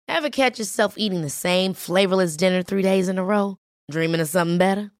Ever catch yourself eating the same flavorless dinner 3 days in a row? Dreaming of something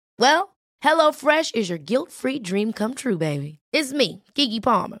better? Well, HelloFresh is your guilt-free dream come true, baby. It's me, Keke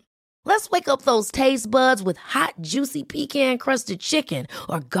Palmer. Let's wake up those taste buds with hot, juicy pecan-crusted chicken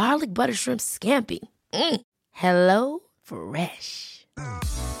or garlic butter shrimp scampi. Hello Fresh.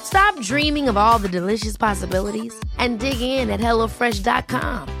 Stop dreaming of all the delicious possibilities and dig in at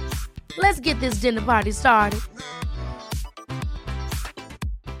HelloFresh.com. Let's get this dinner party started.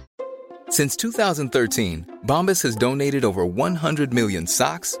 Since 2013, Bombas has donated over 100 million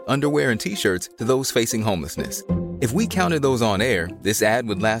socks, underwear, and T-shirts to those facing homelessness. If we counted those on air, this ad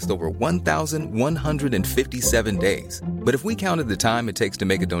would last over 1,157 days. But if we counted the time it takes to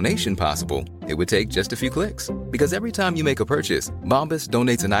make a donation possible, it would take just a few clicks. Because every time you make a purchase, Bombas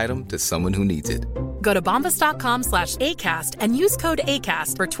donates an item to someone who needs it. Go to bombas.com/ACAST and use code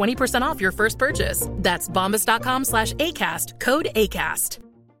ACAST for 20% off your first purchase. That's bombas.com/ACAST, code ACAST.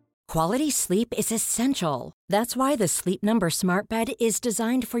 Quality sleep is essential. That's why the Sleep Number Smart Bed is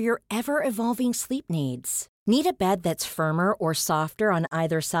designed for your ever-evolving sleep needs. Need a bed that's firmer or softer on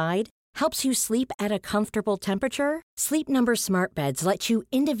either side? Helps you sleep at a comfortable temperature? Sleep Number Smart Beds let you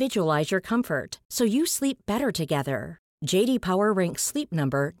individualize your comfort, so you sleep better together. J.D. Power ranks Sleep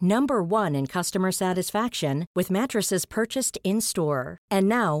Number number 1 in customer satisfaction with mattresses purchased in-store. And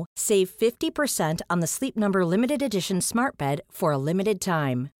now, save 50% on the Sleep Number Limited Edition Smart Bed for a limited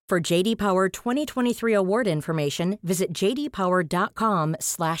time. For J.D. Power 2023 award information, visit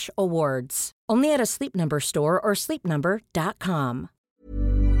jdpower.com/awards. Only at a Sleep Number store or sleepnumber.com.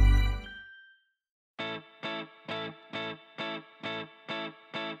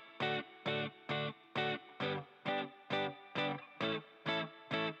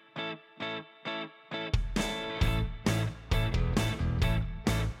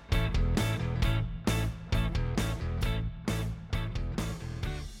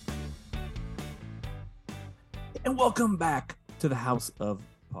 And welcome back to the House of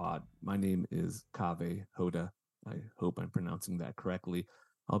Pod. My name is Kaveh Hoda. I hope I'm pronouncing that correctly.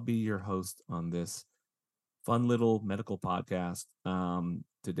 I'll be your host on this fun little medical podcast.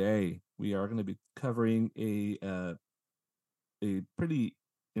 Today, we are going to be covering a pretty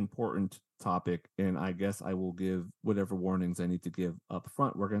important topic, and I guess I will give whatever warnings I need to give up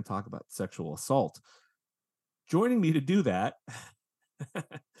front. We're going to talk about sexual assault. Joining me to do that,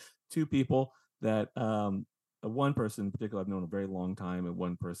 two people that one person in particular I've known a very long time, and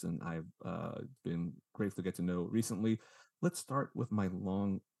one person I've been grateful to get to know recently. Let's start with my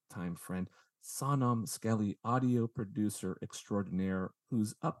longtime friend, Sanam Skelly, audio producer extraordinaire,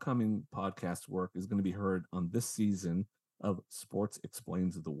 whose upcoming podcast work is going to be heard on this season of Sports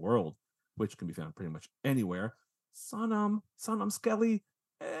Explains the World, which can be found pretty much anywhere. Sanam Skelly,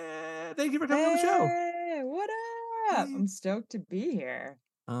 thank you for coming on the show. Hey, what up? I'm stoked to be here.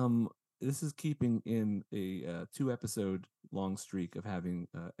 This is keeping in a 2-episode long streak of having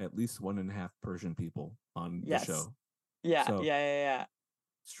at least 1.5 Persian people on the show. Yeah, so, yeah.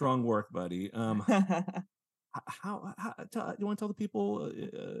 Strong work, buddy. How you want to tell the people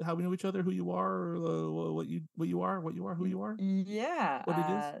how we know each other, who you are, what you are, who you are? Yeah. What it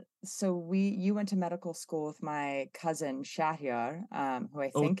is? So you went to medical school with my cousin Shahryar, who I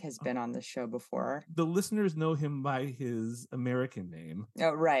think has been on the show before. The listeners know him by his American name.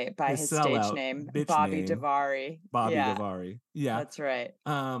 Oh, right, by his stage name, Bobby Davari. Bobby Davari. Yeah, that's right.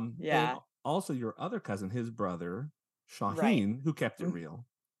 Yeah. And also, your other cousin, his brother Shaheen, who kept it real.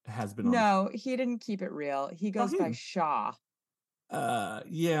 Has been on. No, he didn't keep it real. He goes by Shah.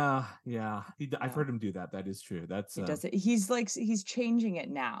 Yeah. I've heard him do that. That is true. He does it. He's changing it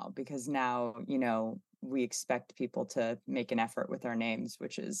now because now, we expect people to make an effort with our names,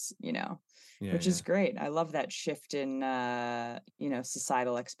 which is, is great. I love that shift in,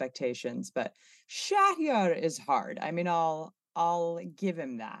 societal expectations, but Shahryar is hard. I mean, I'll give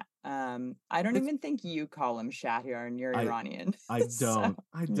him that. I don't even think you call him Shahryar, and you're Iranian. I don't.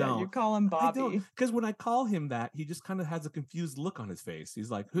 I don't. Yeah, you call him Bobby. Because when I call him that, he just kind of has a confused look on his face.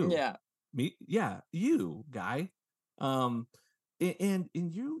 He's like, "Who? Yeah, me? Yeah, you guy." And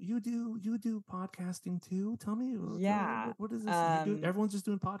you do podcasting too. Tell me, what is this? Everyone's just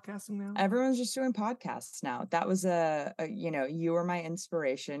doing podcasting now. Everyone's just doing podcasts now. That was you were my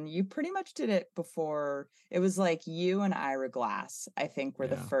inspiration. You pretty much did it before. It was like you and Ira Glass, I think, were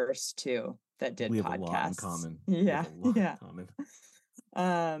the first two that did podcasts. We have a lot in common. Yeah. In common.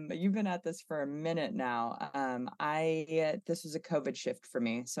 But you've been at this for a minute now. This was a COVID shift for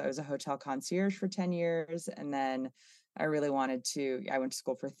me. So I was a hotel concierge for 10 years, and then I went to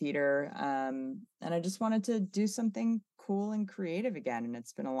school for theater, and I just wanted to do something cool and creative again. And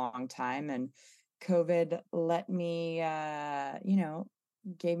it's been a long time, and COVID let me,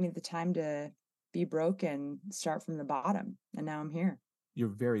 gave me the time to be broke and start from the bottom. And now I'm here. You're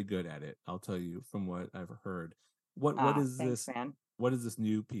very good at it. I'll tell you from what I've heard. What is Thanks, this? man. What is this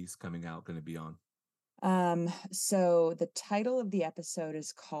new piece coming out going to be on? So the title of the episode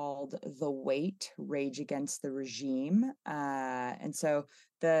is called The Wait: Rage Against the Regime. And so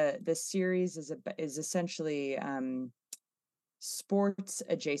the series is essentially sports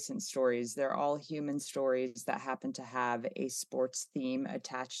adjacent stories. They're all human stories that happen to have a sports theme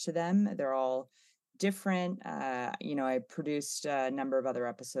attached to them. They're all different. I produced a number of other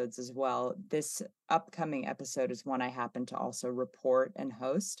episodes as well. This upcoming episode is one I happen to also report and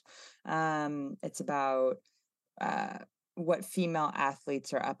host. It's about what female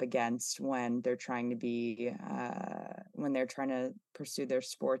athletes are up against when they're trying to pursue their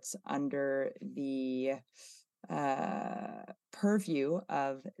sports under the purview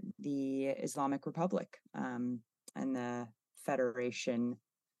of the Islamic Republic and the Federation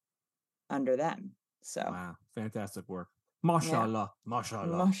under them. So wow, fantastic work. Mashallah,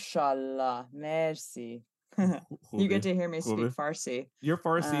 mashallah. Mashallah, merci. You get to hear me speak Farsi. Your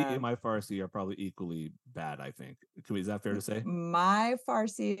Farsi and my Farsi are probably equally bad, I think. Is that fair to say? My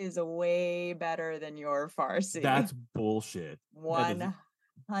Farsi is way better than your Farsi. That's bullshit. 100%.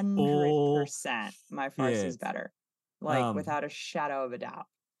 My Farsi is better. Without a shadow of a doubt.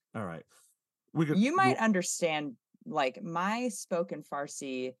 All right. You might understand, my spoken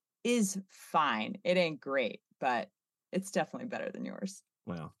Farsi is fine. It ain't great, but it's definitely better than yours.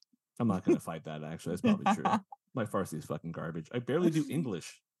 Well, I'm not going to fight that, actually. That's probably true. My Farsi is fucking garbage. I barely do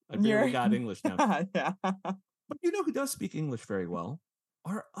English. I barely got English now. Yeah. But you know who does speak English very well?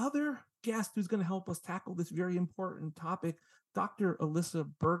 Our other guest who's going to help us tackle this very important topic, Dr. Alyssa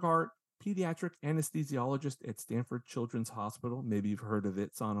Burghardt, pediatric anesthesiologist at Stanford Children's Hospital. Maybe you've heard of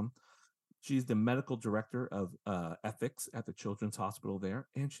it, Sonam. She's the medical director of ethics at the Children's Hospital there,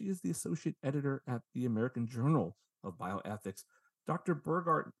 and she is the associate editor at the American Journal of Bioethics. Dr.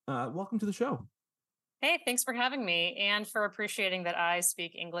 Burghardt, welcome to the show. Hey, thanks for having me and for appreciating that I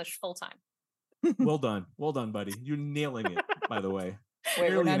speak English full time. Well done, buddy. You're nailing it, by the way.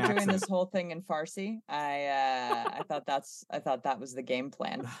 Wait, we're not doing this whole thing in Farsi. I thought that was the game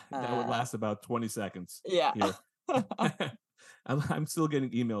plan. That would last about 20 seconds. Yeah. I'm still getting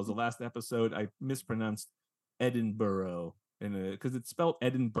emails. The last episode, I mispronounced Edinburgh, and because it's spelled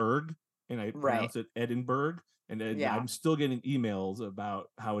Edinburgh, and I pronounce it Edinburgh, and I'm still getting emails about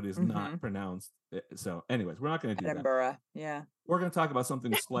how it is not pronounced. So, anyways, we're not going to do Edinburgh. Yeah, we're going to talk about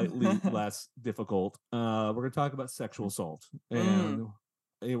something slightly less difficult. We're going to talk about sexual assault, and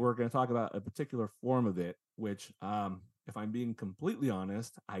we're going to talk about a particular form of it, which, if I'm being completely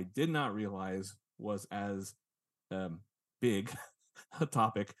honest, I did not realize was as big a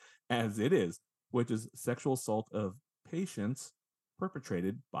topic as it is, which is sexual assault of patients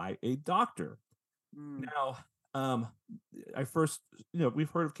perpetrated by a doctor. Now, I first, we've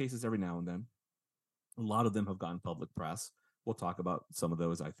heard of cases every now and then. A lot of them have gotten public press. We'll talk about some of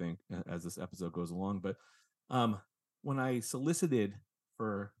those, I think, as this episode goes along. But when I solicited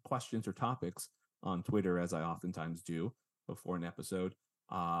for questions or topics on Twitter, as I oftentimes do before an episode,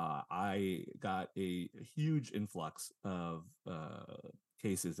 I got a huge influx of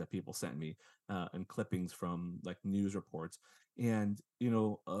cases that people sent me and clippings from news reports. And,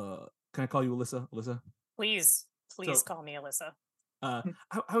 can I call you Alyssa? Alyssa? Please call me Alyssa. I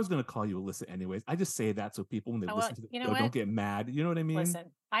was going to call you Alyssa anyways. I just say that so people, when they listen to the show, don't get mad. You know what I mean?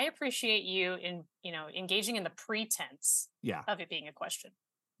 Listen, I appreciate you engaging in the pretense of it being a question.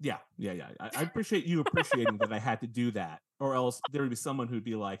 Yeah. I appreciate you appreciating that I had to do that, or else there would be someone who'd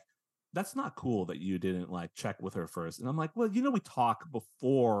be like, that's not cool that you didn't check with her first. And I'm like, well, we talk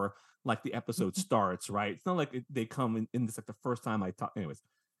before the episode starts, right? It's not like they come in this the first time I talk. Anyways,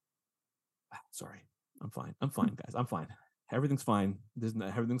 sorry. I'm fine, guys. I'm fine. Everything's fine.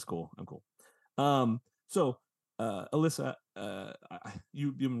 Everything's cool. I'm cool. So Alyssa,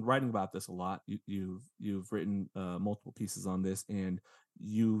 you've been writing about this a lot. You've written multiple pieces on this, and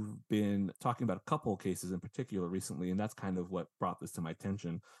you've been talking about a couple of cases in particular recently, and that's kind of what brought this to my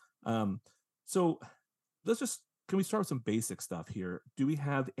attention. So can we start with some basic stuff here? Do we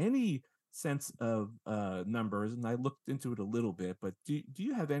have any sense of numbers? And I looked into it a little bit, but do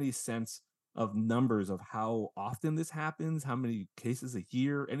you have any sense of numbers of how often this happens, how many cases a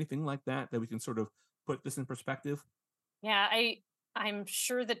year, anything like that we can sort of put this in perspective? Yeah, I'm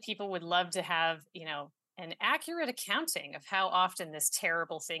sure that people would love to have, an accurate accounting of how often this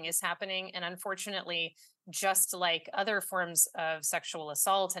terrible thing is happening. And unfortunately, just like other forms of sexual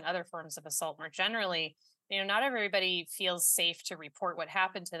assault and other forms of assault more generally, not everybody feels safe to report what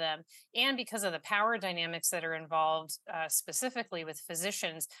happened to them. And because of the power dynamics that are involved, specifically with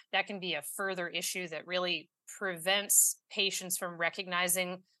physicians, that can be a further issue that really prevents patients from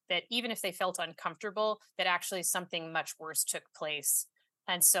recognizing that even if they felt uncomfortable, that actually something much worse took place.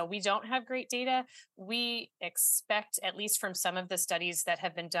 And so we don't have great data. We expect, at least from some of the studies that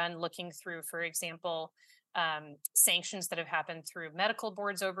have been done looking through, for example, sanctions that have happened through medical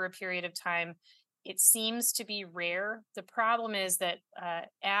boards over a period of time, it seems to be rare. The problem is that,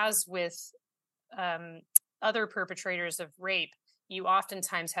 as with other perpetrators of rape, you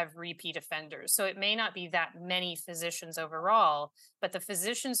oftentimes have repeat offenders. So it may not be that many physicians overall, but the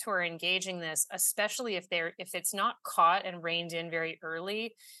physicians who are engaging this, especially if it's not caught and reined in very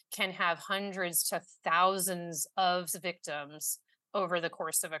early, can have hundreds to thousands of victims over the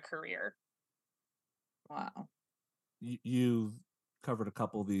course of a career. Wow. You've covered a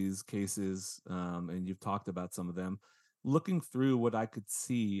couple of these cases, and you've talked about some of them. Looking through what I could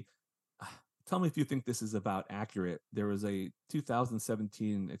see, tell me if you think this is about accurate. There was a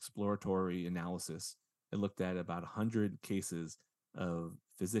 2017 exploratory analysis that looked at about 100 cases of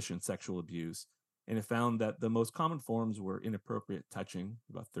physician sexual abuse, and it found that the most common forms were inappropriate touching,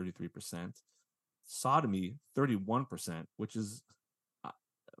 about 33%, sodomy, 31%, which is, I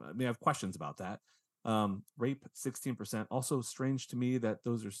have questions about that. Rape, 16%. Also strange to me that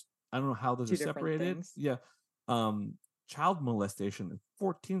those are, I don't know how those are separated. Things. Yeah. Child molestation,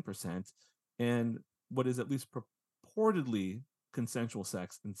 14%. And what is at least purportedly consensual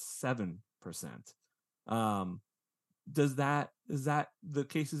sex in 7%. Is that the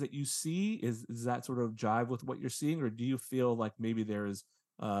cases that you see? Is that sort of jive with what you're seeing, or do you feel like maybe there's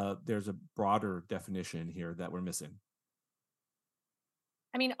a broader definition here that we're missing?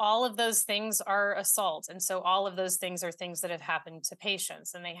 I mean, all of those things are assault. And so all of those things are things that have happened to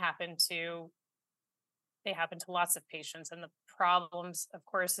patients, and they happen to lots of patients. And the problems, of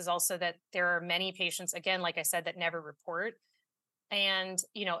course, is also that there are many patients, again, like I said, that never report. And,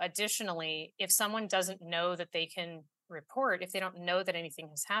 additionally, if someone doesn't know that they can report, if they don't know that anything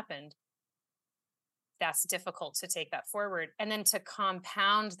has happened, that's difficult to take that forward. And then to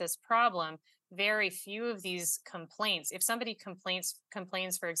compound this problem, very few of these complaints, if somebody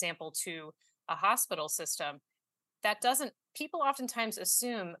complains, for example, to a hospital system, people oftentimes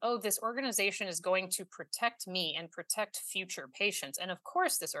assume, oh, this organization is going to protect me and protect future patients. And of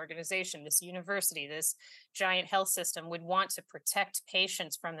course, this organization, this university, this giant health system would want to protect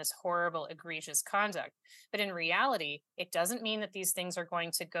patients from this horrible, egregious conduct. But in reality, it doesn't mean that these things are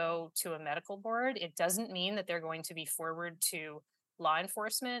going to go to a medical board. It doesn't mean that they're going to be forwarded to law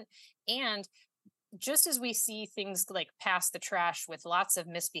enforcement. And just as we see things like pass the trash with lots of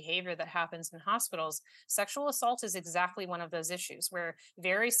misbehavior that happens in hospitals, sexual assault is exactly one of those issues where,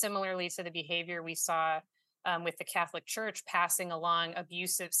 very similarly to the behavior we saw with the Catholic Church passing along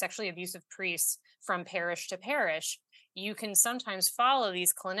sexually abusive priests from parish to parish, you can sometimes follow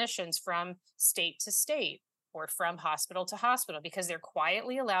these clinicians from state to state or from hospital to hospital because they're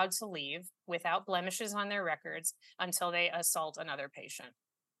quietly allowed to leave without blemishes on their records until they assault another patient.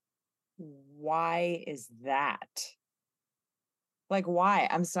 Why is that? Like, why?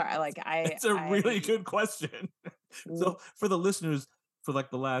 I'm sorry. It's a really good question. So for the listeners, for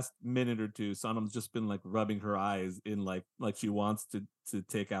like the last minute or two, Sonam's just been like rubbing her eyes in like she wants to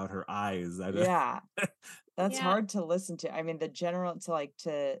take out her eyes. Yeah. That's hard to listen to. I mean, the general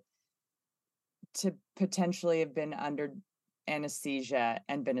to potentially have been under anesthesia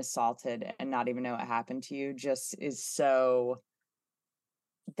and been assaulted and not even know what happened to you just is so...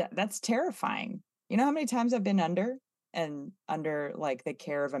 That's terrifying. You know how many times I've been under like the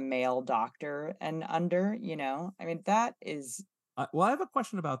care of a male doctor and I mean, that is... well, I have a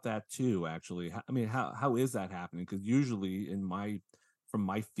question about that too, actually. I mean, how is that happening? Because usually from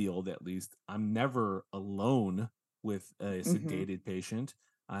my field, at least, I'm never alone with a sedated patient.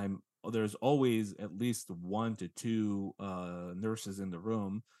 There's always at least 1 to 2 nurses in the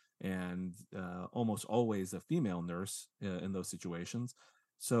room, and almost always a female nurse in those situations.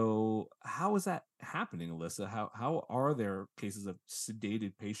 So how is that happening, Alyssa? How are there cases of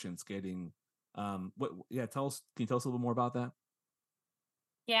sedated patients getting can you tell us a little more about that?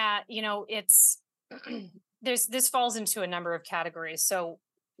 Yeah, it's this falls into a number of categories. So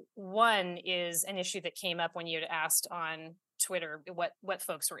one is an issue that came up when you had asked on Twitter what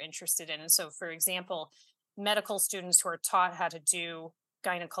folks were interested in. And so, for example, medical students who are taught how to do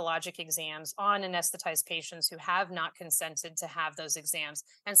gynecologic exams on anesthetized patients who have not consented to have those exams.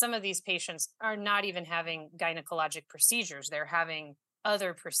 And some of these patients are not even having gynecologic procedures. They're having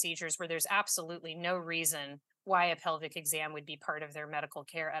other procedures where there's absolutely no reason why a pelvic exam would be part of their medical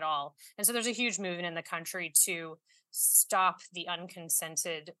care at all. And so there's a huge movement in the country to stop the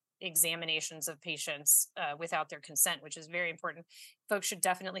unconsented examinations of patients without their consent, which is very important. Folks should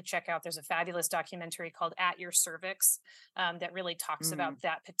definitely check out. There's a fabulous documentary called At Your Cervix that really talks about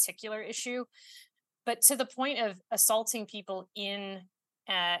that particular issue. But to the point of assaulting people in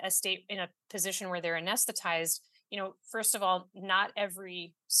a position where they're anesthetized, first of all, not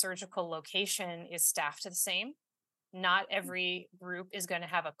every surgical location is staffed the same. Not every group is going to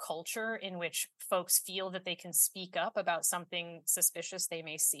have a culture in which folks feel that they can speak up about something suspicious they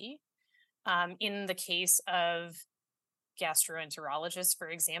may see. In the case of gastroenterologists, for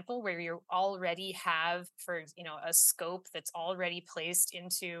example, where you already have, a scope that's already placed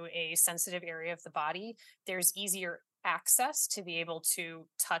into a sensitive area of the body, there's easier access to be able to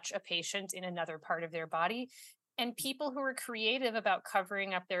touch a patient in another part of their body. And people who are creative about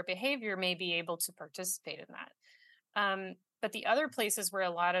covering up their behavior may be able to participate in that. But the other places where a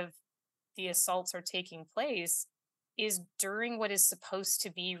lot of the assaults are taking place is during what is supposed to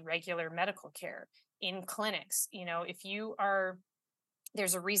be regular medical care in clinics. There's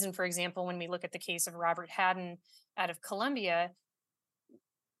a reason, for example, when we look at the case of Robert Haddon out of Columbia,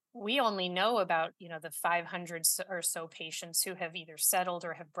 we only know about, the 500 or so patients who have either settled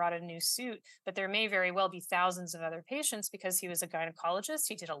or have brought a new suit, but there may very well be thousands of other patients because he was a gynecologist.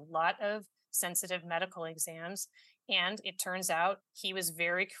 He did a lot of sensitive medical exams. And it turns out he was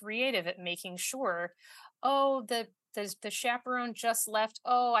very creative at making sure, the chaperone just left.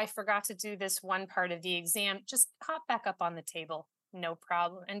 Oh, I forgot to do this one part of the exam. Just hop back up on the table. No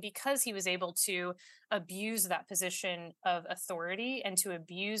problem. And because he was able to abuse that position of authority and to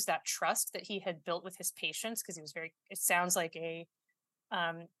abuse that trust that he had built with his patients, because he was it sounds like a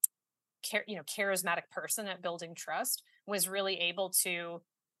charismatic person at building trust, was really able to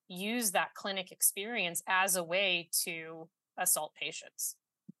use that clinic experience as a way to assault patients.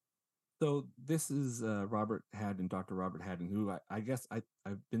 So this is Dr. Robert Haddon, who I guess I've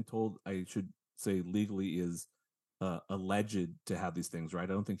been told I should say legally is alleged to have these things, right?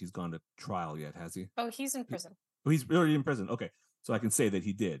 I don't think he's gone to trial yet, has he? Oh, he's in prison. He's already in prison. Okay. So I can say that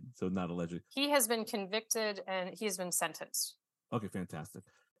he did. So not alleged. He has been convicted and he's been sentenced. Okay, fantastic.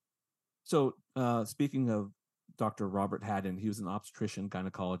 So speaking of Dr. Robert Haddon, he was an obstetrician,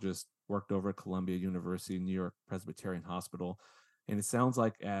 gynecologist, worked over at Columbia University, New York Presbyterian Hospital. And it sounds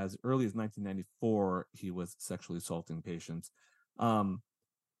like as early as 1994, he was sexually assaulting patients.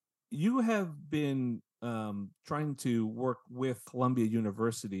 You have been trying to work with Columbia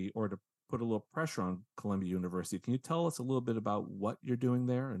University or to put a little pressure on Columbia University. Can you tell us a little bit about what you're doing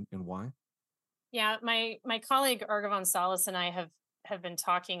there and why? Yeah, my colleague Arga Gonzalez and I have been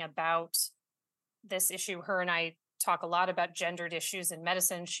talking about this issue. Her and I talk a lot about gendered issues in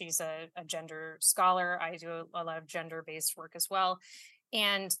medicine. She's a gender scholar. I do a lot of gender-based work as well.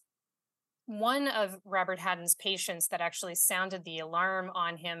 And one of Robert Haddon's patients that actually sounded the alarm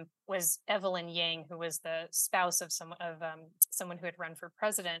on him was Evelyn Yang, who was the spouse of someone who had run for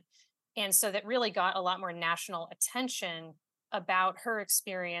president. And so that really got a lot more national attention about her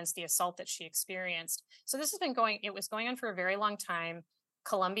experience, the assault that she experienced. So this was going on for a very long time.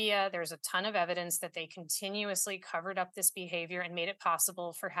 Columbia, there's a ton of evidence that they continuously covered up this behavior and made it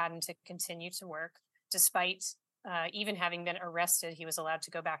possible for Haddon to continue to work. Despite even having been arrested, he was allowed to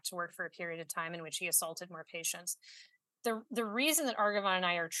go back to work for a period of time in which he assaulted more patients. The reason that Argavan and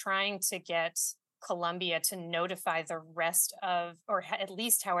I are trying to get Columbia to notify the rest of, or at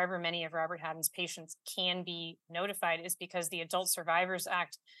least however many of Robert Haddon's patients can be notified, is because the Adult Survivors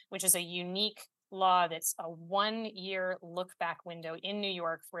Act, which is a unique law that's a 1-year look back window in New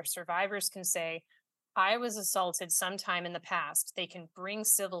York where survivors can say, I was assaulted sometime in the past. They can bring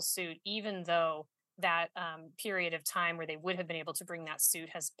civil suit even though that period of time where they would have been able to bring that suit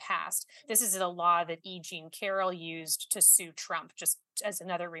has passed. This is a law that E. Jean Carroll used to sue Trump, just as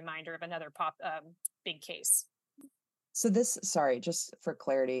another reminder of another big case. So just for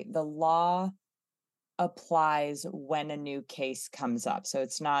clarity, the law applies when a new case comes up. So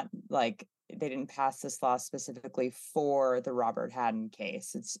it's not like they didn't pass this law specifically for the Robert Haddon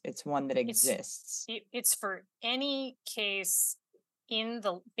case. It's one that exists. It's for any case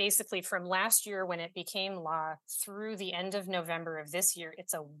basically from last year when it became law through the end of November of this year.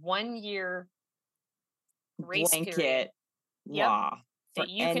 It's a 1-year grace blanket period. law that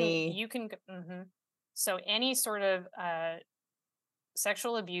you can. Mm-hmm. So any sort of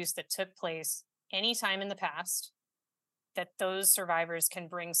sexual abuse that took place anytime in the past, that those survivors can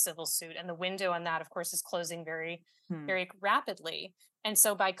bring civil suit. And the window on that, of course, is closing very, very rapidly. And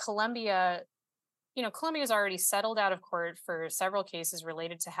so by Columbia Columbia has already settled out of court for several cases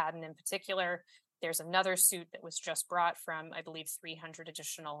related to Haddon in particular. There's another suit that was just brought from, I believe, 300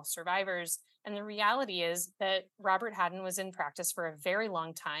 additional survivors. And the reality is that Robert Haddon was in practice for a very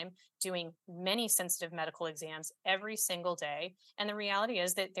long time, doing many sensitive medical exams every single day. And the reality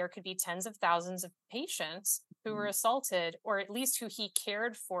is that there could be tens of thousands of patients who were assaulted, or at least who he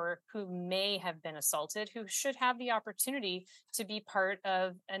cared for, who may have been assaulted, who should have the opportunity to be part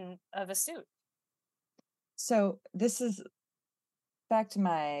of a suit. So this is back to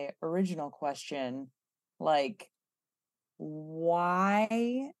my original question, like,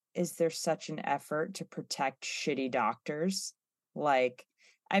 why is there such an effort to protect shitty doctors? Like,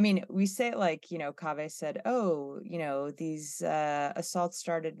 I mean, we say, like, Kaveh said, oh, these assaults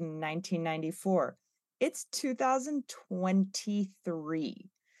started in 1994. It's 2023.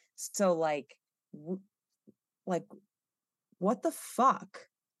 So like what the fuck?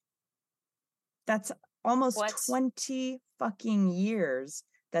 That's almost 20 fucking years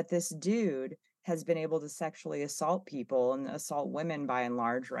that this dude has been able to sexually assault people and assault women by and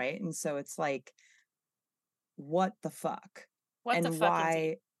large, right? And so it's like, what the fuck? Why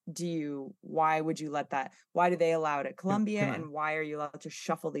would you let that? Why do they allow it at Columbia? And why are you allowed to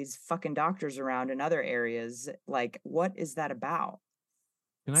shuffle these fucking doctors around in other areas? Like, what is that about?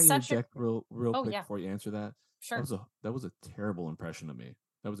 Can I interject real quick before you answer that? Sure. That was a terrible impression of me.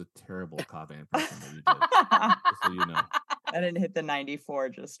 That was a terrible Kaveh impression that you did. Just so you know. I didn't hit the 94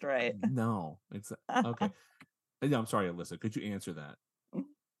 just right. No, it's okay. Yeah, I'm sorry, Alyssa. Could you answer that?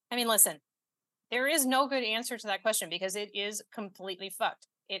 I mean, listen, there is no good answer to that question because it is completely fucked.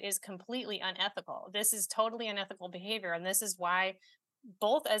 It is completely unethical. This is totally unethical behavior. And this is why,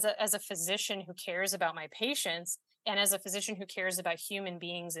 both as a physician who cares about my patients and as a physician who cares about human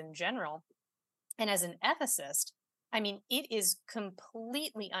beings in general, and as an ethicist, I mean, it is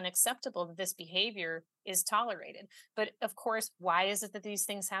completely unacceptable that this behavior is tolerated. But of course, why is it that these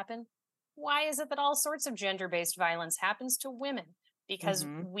things happen? Why is it that all sorts of gender-based violence happens to women? Because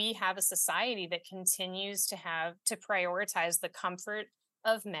we have a society that continues to prioritize the comfort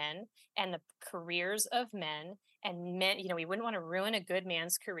of men and the careers of men. And men, we wouldn't want to ruin a good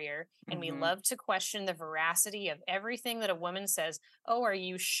man's career. And we love to question the veracity of everything that a woman says. Oh, are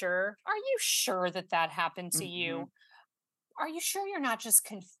you sure? Are you sure that happened to you? Are you sure you're not just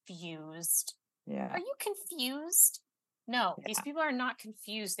confused? Yeah. Are you confused? No, these people are not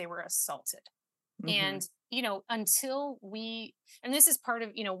confused. They were assaulted. And, until and this is part of,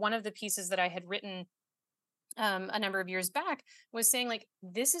 one of the pieces that I had written a number of years back was saying, like,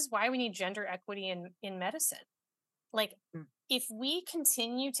 this is why we need gender equity in medicine. Like, if we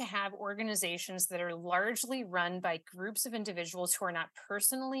continue to have organizations that are largely run by groups of individuals who are not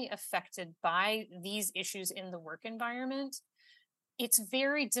personally affected by these issues in the work environment, it's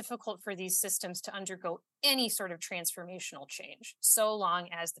very difficult for these systems to undergo any sort of transformational change, so long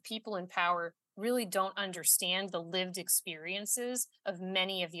as the people in power really don't understand the lived experiences of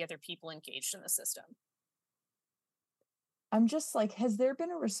many of the other people engaged in the system. I'm just like, has there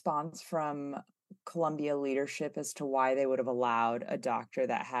been a response from Columbia leadership as to why they would have allowed a doctor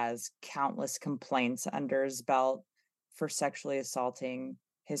that has countless complaints under his belt for sexually assaulting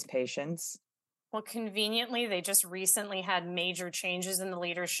his patients? Well, conveniently, they just recently had major changes in the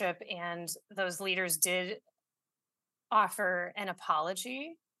leadership, and those leaders did offer an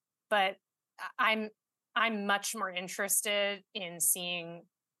apology. But I'm much more interested in seeing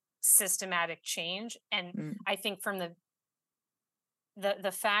systematic change. And I think from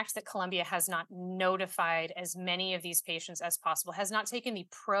the fact that Columbia has not notified as many of these patients as possible, has not taken the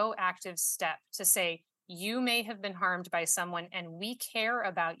proactive step to say, you may have been harmed by someone and we care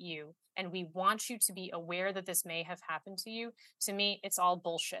about you and we want you to be aware that this may have happened to you. To me, it's all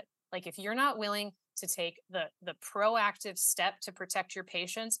bullshit. Like, if you're not willing to take the proactive step to protect your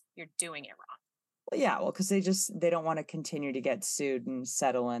patients, you're doing it wrong. Well, yeah, because they don't want to continue to get sued and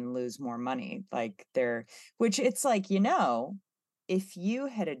settle and lose more money. Like, which it's like, if you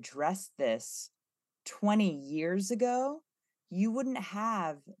had addressed this 20 years ago, you wouldn't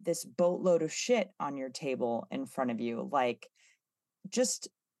have this boatload of shit on your table in front of you. Like, just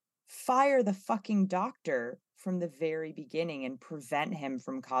fire the fucking doctor from the very beginning and prevent him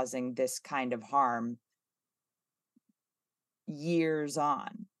from causing this kind of harm years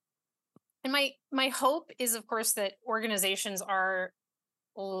on. And my hope is, of course, that organizations are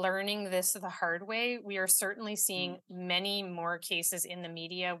learning this the hard way. We are certainly seeing many more cases in the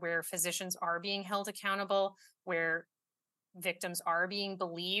media where physicians are being held accountable, where victims are being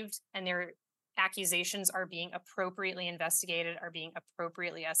believed, and their accusations are being appropriately investigated, are being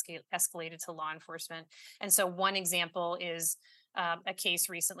appropriately escalated to law enforcement. And so one example is a case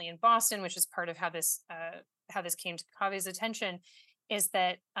recently in Boston, which is part of how this came to Kave's attention, is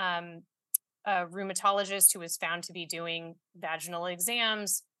that a rheumatologist who was found to be doing vaginal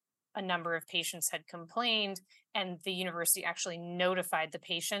exams, a number of patients had complained, and the university actually notified the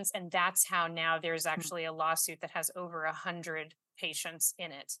patients, and that's how now there's actually a lawsuit that has over 100 patients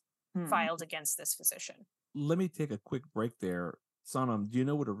in it filed against this physician. Let me take a quick break there. Sanam, do you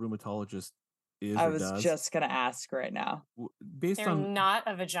know what a rheumatologist is I or was does? just going to ask right now. They're not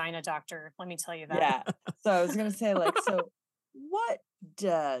a vagina doctor, let me tell you that. Yeah. So I was going to say, like, so what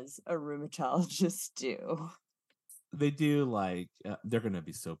does a rheumatologist do? They do like, they're going to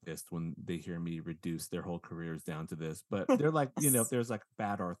be so pissed when they hear me reduce their whole careers down to this, but they're like, you know, if there's like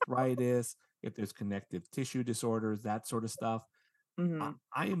bad arthritis, if there's connective tissue disorders, that sort of stuff. I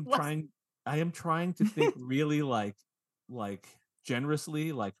am trying to think really like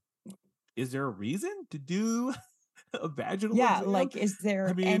generously, like, is there a reason to do a vaginal exam? Like, is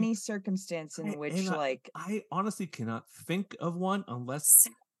there any circumstance in which like I honestly cannot think of one unless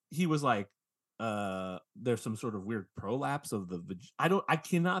he was like, there's some sort of weird prolapse of the I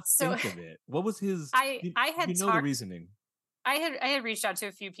cannot think of it. What was his the reasoning? I had reached out to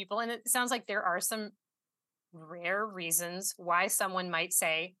a few people, and it sounds like there are some rare reasons why someone might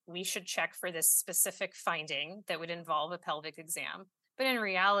say we should check for this specific finding that would involve a pelvic exam. But in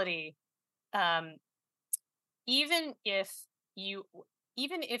reality, even if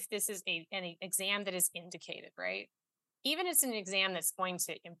this is an exam that is indicated, right? Even if it's an exam that's going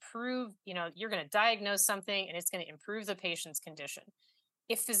to improve, you know, you're going to diagnose something and it's going to improve the patient's condition.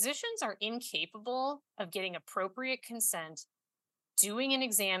 If physicians are incapable of getting appropriate consent, doing an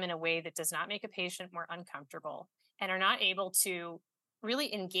exam in a way that does not make a patient more uncomfortable, and are not able to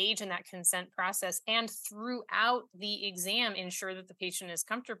really engage in that consent process and throughout the exam ensure that the patient is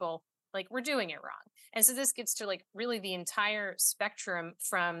comfortable, like, we're doing it wrong. And so this gets to like really the entire spectrum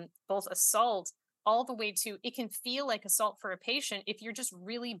from both assault all the way to, it can feel like assault for a patient if you're just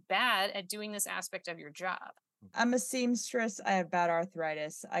really bad at doing this aspect of your job. I'm a seamstress. I have bad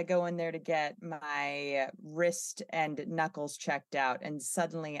arthritis. I go in there to get my wrist and knuckles checked out, and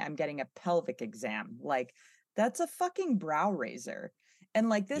suddenly I'm getting a pelvic exam. Like, that's a fucking brow raiser. And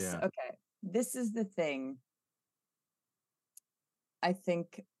like this, okay, this is the thing. I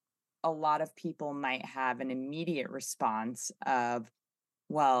think a lot of people might have an immediate response of,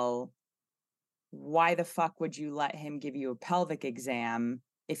 well, why the fuck would you let him give you a pelvic exam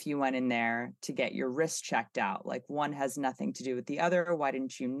if you went in there to get your wrist checked out? Like, one has nothing to do with the other. Why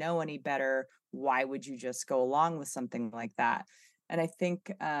didn't you know any better? Why would you just go along with something like that? And I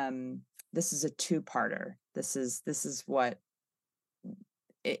think this is a two-parter. This is what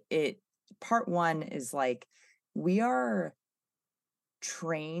it part one is like, we are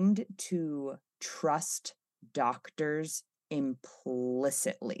trained to trust doctors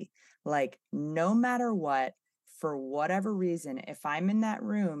implicitly. Like, no matter what, for whatever reason, if I'm in that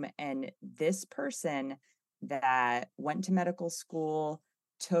room and this person that went to medical school,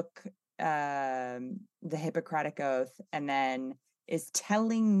 took the Hippocratic Oath, and then is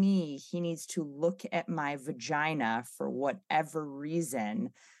telling me he needs to look at my vagina for whatever reason,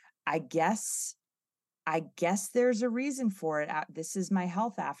 I guess there's a reason for it. This is my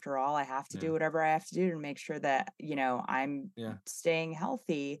health after all. I have to do whatever I have to do to make sure that, you know, I'm staying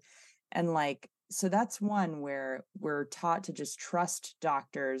healthy. And like, so that's one where we're taught to just trust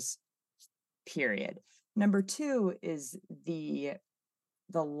doctors, period. Number two is the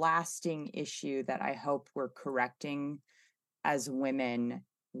lasting issue that I hope we're correcting as women,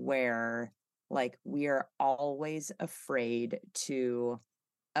 where like we are always afraid to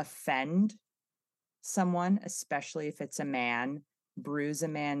offend someone, especially if it's a man, bruise a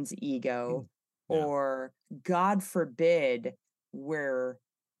man's ego, or God forbid where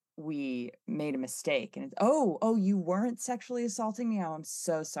we made a mistake and it's, oh, you weren't sexually assaulting me. Oh, I'm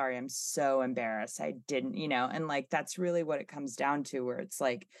so sorry. I'm so embarrassed. I didn't, you know, and like, that's really what it comes down to, where it's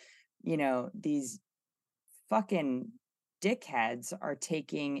like, you know, these fucking dickheads are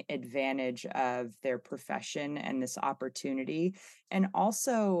taking advantage of their profession and this opportunity, and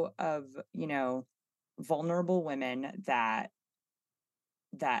also of, you know, vulnerable women that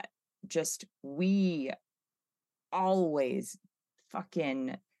just, we always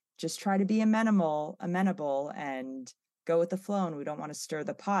fucking just try to be amenable and go with the flow, and we don't want to stir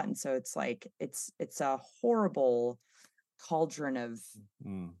the pot. And so it's like, it's a horrible cauldron of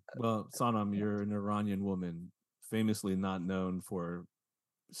well, Sanam, you're an Iranian woman, famously not known for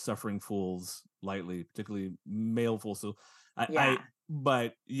suffering fools lightly, particularly male fools. So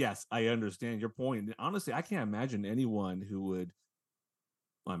but yes, I understand your point. Honestly, I can't imagine anyone who would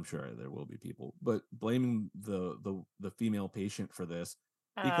I'm sure there will be people, but blaming the female patient for this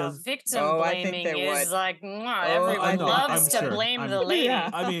because victim blaming is like everyone loves to blame the lady. Yeah.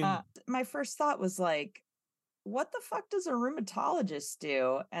 I mean, my first thought was like, what the fuck does a rheumatologist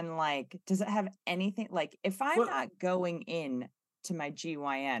do? And like, does it have anything like if I'm not going in to my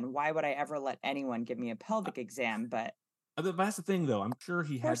GYN, why would I ever let anyone give me a pelvic exam? But that's the thing, though. I'm sure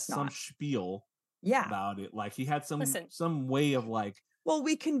he had some spiel about it. Like he had some way of like, well,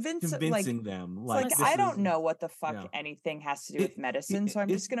 we convincing them. Like I don't know what the fuck anything has to do with medicine, so I'm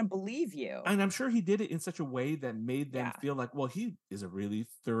just going to believe you. And I'm sure he did it in such a way that made them feel like, well, he is a really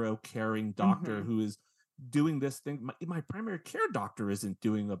thorough, caring doctor who is doing this thing. My primary care doctor isn't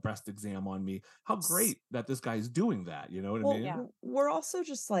doing a breast exam on me. How great that this guy is doing that. You know what I mean? Yeah. We're also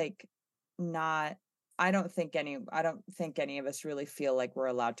just like not. I don't think any of us really feel like we're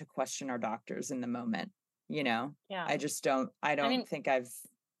allowed to question our doctors in the moment. You know? Yeah. I just don't. I don't think I've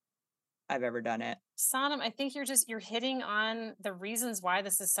ever done it. Sonam, I think you're hitting on the reasons why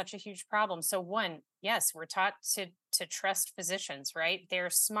this is such a huge problem. So one, yes, we're taught to trust physicians, right? They're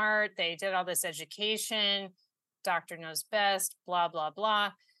smart. They did all this education. Doctor knows best, blah, blah,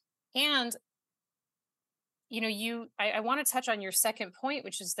 blah. And, I want to touch on your second point,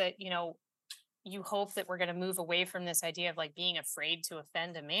 which is that, you hope that we're going to move away from this idea of like being afraid to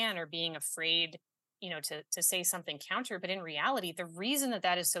offend a man or being afraid to say something counter. But in reality, the reason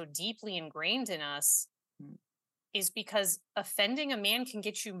that is so deeply ingrained in us is because offending a man can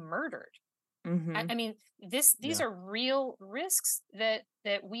get you murdered. I mean, these are real risks that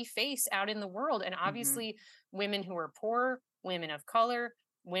we face out in the world. And obviously women who are poor, women of color,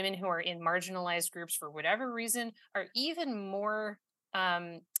 women who are in marginalized groups for whatever reason are even more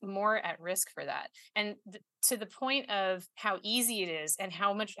at risk for that. And to the point of how easy it is and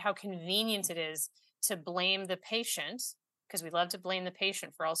how convenient it is to blame the patient, because we love to blame the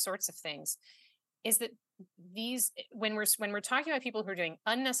patient for all sorts of things, is that when we're talking about people who are doing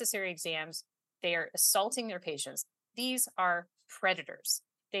unnecessary exams, they are assaulting their patients. These are predators.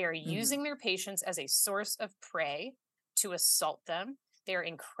 They are using their patients as a source of prey to assault them. They're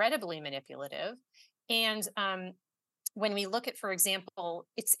incredibly manipulative. And when we look at, for example,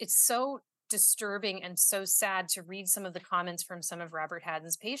 it's so disturbing and so sad to read some of the comments from some of Robert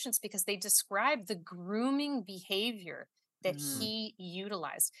Haddon's patients, because they describe the grooming behavior that he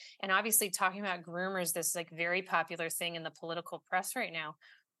utilized. And obviously talking about groomers, this is like very popular thing in the political press right now.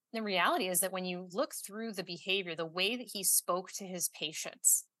 The reality is that when you look through the behavior, the way that he spoke to his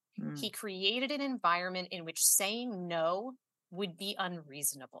patients, he created an environment in which saying no would be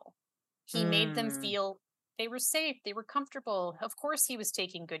unreasonable. He made them feel they were safe, they were comfortable. Of course, he was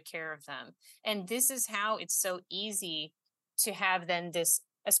taking good care of them. And this is how it's so easy to have then this,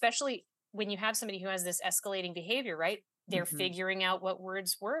 especially when you have somebody who has this escalating behavior, right? They're figuring out what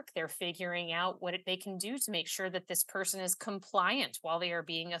words work. They're figuring out what they can do to make sure that this person is compliant while they are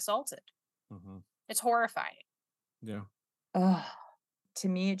being assaulted. It's horrifying. Yeah. To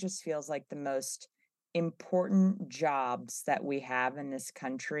me, it just feels like the most important jobs that we have in this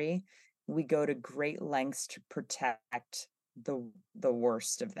country. We go to great lengths to protect the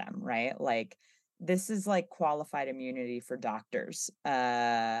worst of them, right? Like this is like qualified immunity for doctors.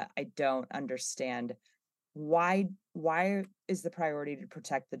 I don't understand why is the priority to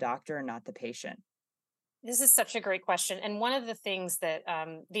protect the doctor and not the patient? This is such a great question. And one of the things that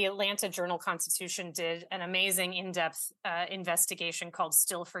the Atlanta Journal-Constitution did an amazing in-depth investigation called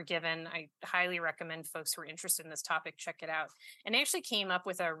Still Forgiven. I highly recommend folks who are interested in this topic check it out. And they actually came up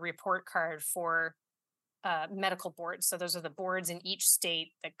with a report card for medical boards. So those are the boards in each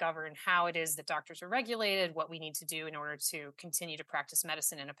state that govern how it is that doctors are regulated, what we need to do in order to continue to practice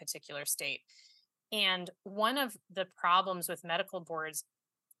medicine in a particular state. And one of the problems with medical boards,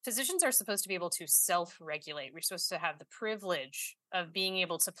 physicians are supposed to be able to self-regulate. We're supposed to have the privilege of being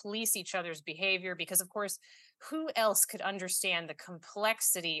able to police each other's behavior because, of course, who else could understand the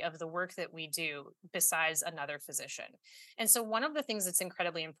complexity of the work that we do besides another physician? And so one of the things that's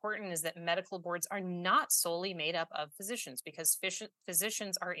incredibly important is that medical boards are not solely made up of physicians, because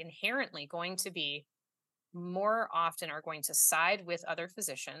physicians are inherently going to be more often are going to side with other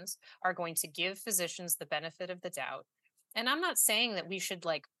physicians, are going to give physicians the benefit of the doubt. And I'm not saying that we should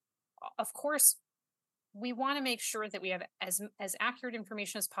of course, we want to make sure that we have as accurate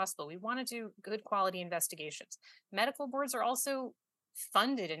information as possible. We want to do good quality investigations. Medical boards are also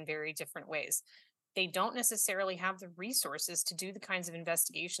funded in very different ways. They don't necessarily have the resources to do the kinds of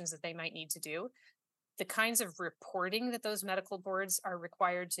investigations that they might need to do. The kinds of reporting that those medical boards are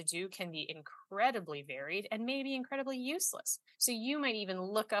required to do can be incredibly varied and maybe incredibly useless. So you might even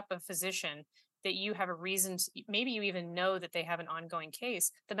look up a physician that you have a reason to, maybe you even know that they have an ongoing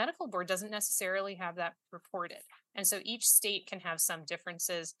case, the medical board doesn't necessarily have that reported. And so each state can have some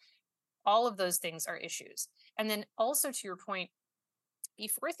differences. All of those things are issues. And then also, to your point,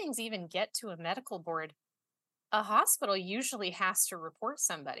 before things even get to a medical board, a hospital usually has to report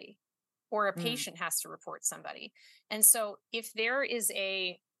somebody, or a patient has to report somebody. And so if there is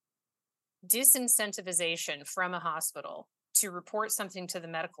a disincentivization from a hospital to report something to the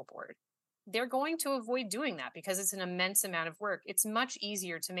medical board, they're going to avoid doing that because it's an immense amount of work. It's much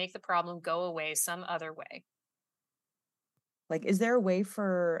easier to make the problem go away some other way. Like, is there a way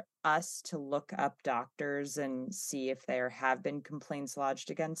for us to look up doctors and see if there have been complaints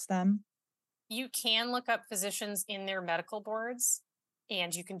lodged against them? You can look up physicians in their medical boards,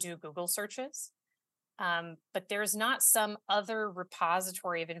 and you can do Google searches. But there's not some other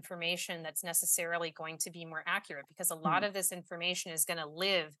repository of information that's necessarily going to be more accurate, because a lot of this information is going to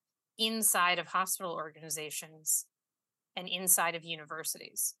live inside of hospital organizations and inside of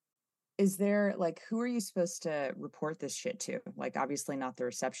universities. Is there, like, who are you supposed to report this shit to? Like, obviously not the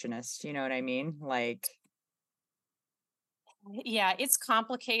receptionist, you know what I mean? Like, yeah, it's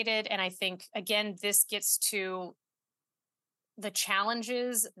complicated. And I think, again, this gets to the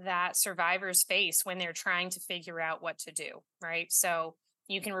challenges that survivors face when they're trying to figure out what to do, right? So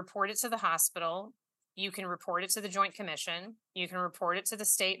you can report it to the hospital, you can report it to the Joint Commission, you can report it to the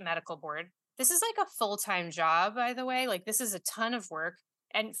state medical board. This is like a full-time job, by the way. Like, this is a ton of work.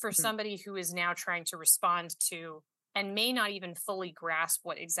 And for somebody who is now trying to respond to and may not even fully grasp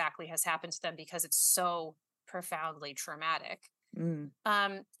what exactly has happened to them because it's so profoundly traumatic.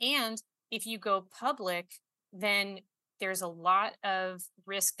 And if you go public, then there's a lot of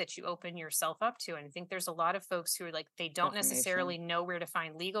risk that you open yourself up to. And I think there's a lot of folks who are like, they don't necessarily know where to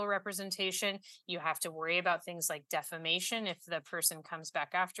find legal representation. You have to worry about things like defamation if the person comes back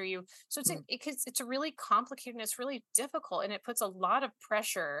after you. So it's a really complicated and it's really difficult. And it puts a lot of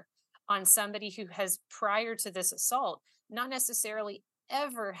pressure on somebody who has, prior to this assault, not necessarily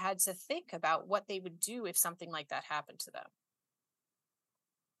ever had to think about what they would do if something like that happened to them.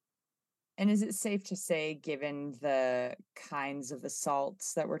 and is it safe to say, given the kinds of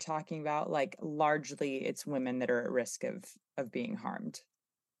assaults that we're talking about, like, largely it's women that are at risk of being harmed?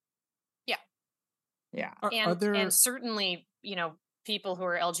 Yeah. And certainly, people who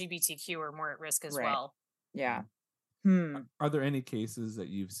are LGBTQ are more at risk as well. Yeah. Are there any cases that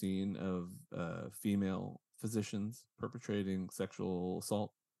you've seen of female physicians perpetrating sexual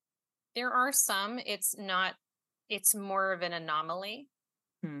assault? There are some. It's more of an anomaly.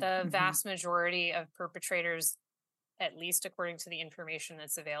 The vast majority of perpetrators, at least according to the information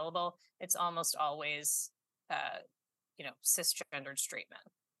that's available, it's almost always, cisgendered straight men.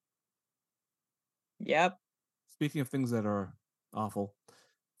 Yep. Speaking of things that are awful,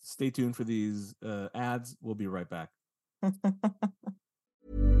 stay tuned for these ads. We'll be right back.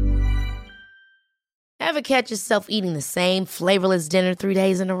 Ever catch yourself eating the same flavorless dinner 3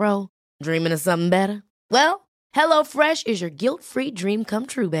 days in a row? Dreaming of something better? Well, HelloFresh is your guilt-free dream come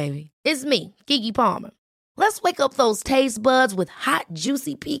true, baby. It's me, Keke Palmer. Let's wake up those taste buds with hot,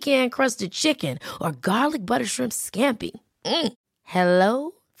 juicy pecan-crusted chicken or garlic butter shrimp scampi.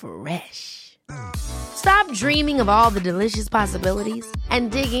 Hello Fresh. Stop dreaming of all the delicious possibilities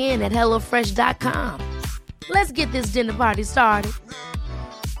and dig in at HelloFresh.com. Let's get this dinner party started.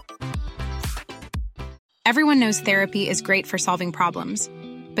 Everyone knows therapy is great for solving problems,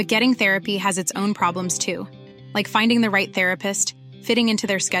 but getting therapy has its own problems too, like finding the right therapist, fitting into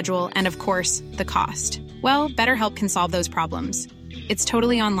their schedule, and of course, the cost. Well, BetterHelp can solve those problems. It's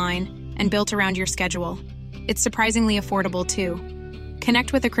totally online and built around your schedule. It's surprisingly affordable too.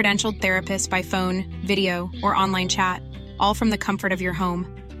 Connect with a credentialed therapist by phone, video, or online chat, all from the comfort of your home.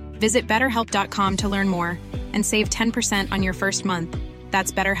 Visit BetterHelp.com to learn more and save 10% on your first month.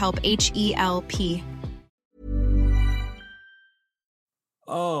 That's BetterHelp, H-E-L-P.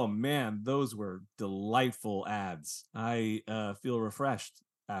 Oh man, those were delightful ads. I feel refreshed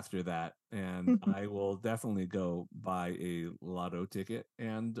after that, and I will definitely go buy a lotto ticket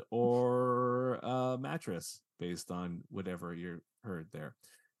and or a mattress based on whatever you heard there.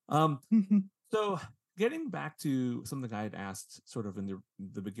 So getting back to something I had asked sort of in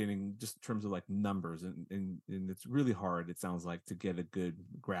the beginning, just in terms of like numbers, and it's really hard, it sounds like, to get a good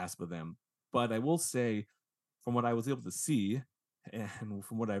grasp of them. But I will say, from what I was able to see, and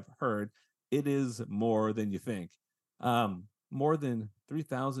from what I've heard, it is more than you think. More than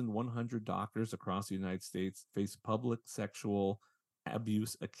 3,100 doctors across the United States face public sexual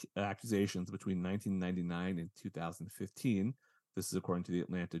abuse accusations between 1999 and 2015. This is according to the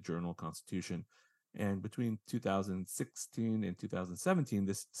Atlanta Journal-Constitution. And between 2016 and 2017,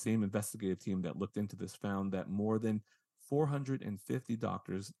 this same investigative team that looked into this found that more than 450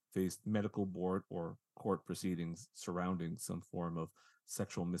 doctors faced medical board or court proceedings surrounding some form of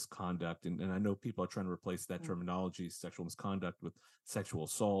sexual misconduct. And I know people are trying to replace that terminology, sexual misconduct, with sexual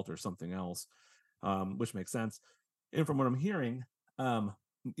assault or something else, which makes sense. And from what I'm hearing,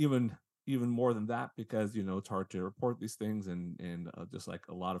 even more than that, because it's hard to report these things, and just like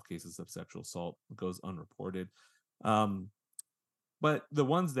a lot of cases of sexual assault goes unreported. But the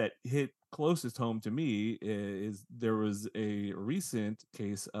ones that hit closest home to me is there was a recent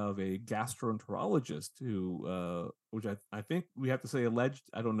case of a gastroenterologist who, which I think we have to say alleged.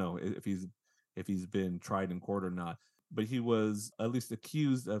 I don't know if he's been tried in court or not, but he was at least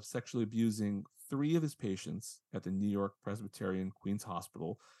accused of sexually abusing 3 of his patients at the New York Presbyterian Queens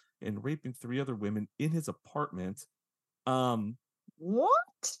Hospital and raping 3 other women in his apartment.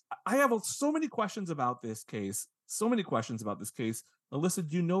 What? I have so many questions about this case. Alyssa,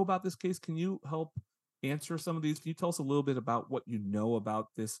 do you know about this case? Can you help answer some of these? Can you tell us a little bit about what you know about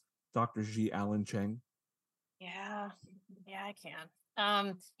this Dr. Ji Allen Cheng? Yeah, I can.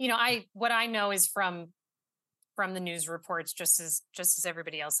 What I know is from the news reports, just as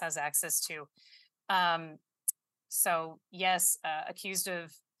everybody else has access to. So yes, accused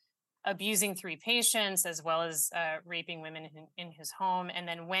of abusing 3 patients as well as raping women in his home. And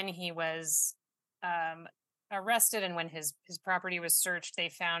then when he was arrested and when his property was searched, they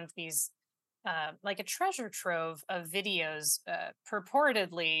found these like a treasure trove of videos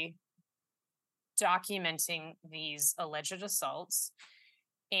purportedly documenting these alleged assaults.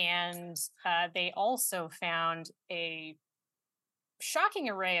 And they also found a shocking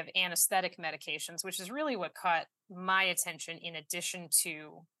array of anesthetic medications, which is really what caught my attention in addition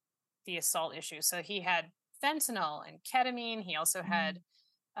to the assault issue. So he had fentanyl and ketamine. He also had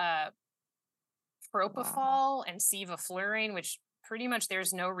propofol and sevoflurane, which pretty much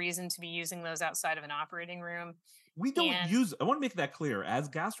there's no reason to be using those outside of an operating room. We don't use, I want to make that clear. As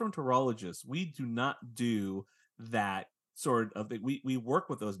gastroenterologists, we do not do that sort of thing. We work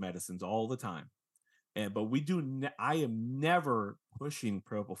with those medicines all the time. But we do, I am never pushing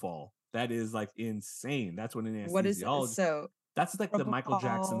propofol. That is like insane. That's what an anesthesiologist. What is it? So that's like propofol. The Michael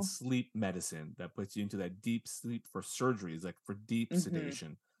Jackson sleep medicine that puts you into that deep sleep for surgeries, like for deep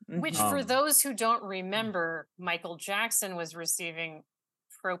sedation. Which, for those who don't remember, Michael Jackson was receiving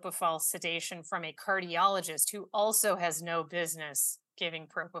propofol sedation from a cardiologist who also has no business giving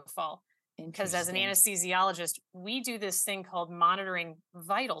propofol. Because as an anesthesiologist, we do this thing called monitoring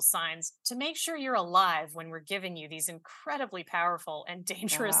vital signs to make sure you're alive when we're giving you these incredibly powerful and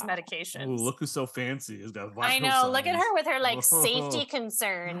dangerous medications. Ooh, look who's so fancy. Has got vital I know. signs. Look at her with her like safety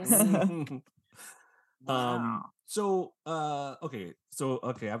concerns.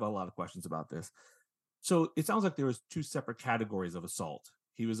 Okay, I have a lot of questions about this. So it sounds like there was 2 separate categories of assault.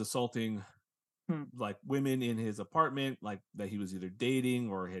 He was assaulting like women in his apartment, like that he was either dating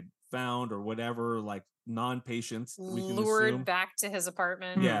or had found or whatever, like non-patients, we can lured assume. Back to his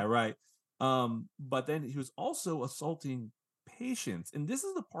apartment. Yeah, right. But then he was also assaulting patients, and this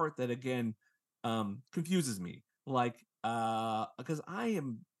is the part that again confuses me. Like, because I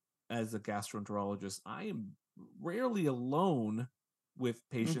am, as a gastroenterologist, I am rarely alone with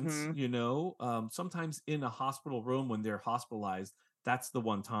patients. Sometimes in a hospital room when they're hospitalized, that's the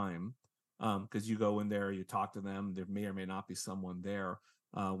one time. Because you go in there, you talk to them. There may or may not be someone there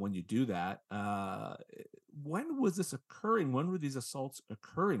when you do that. When was this occurring? When were these assaults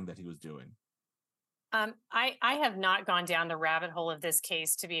occurring that he was doing? I have not gone down the rabbit hole of this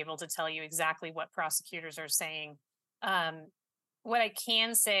case to be able to tell you exactly what prosecutors are saying. What I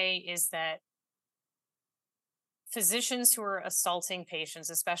can say is that physicians who are assaulting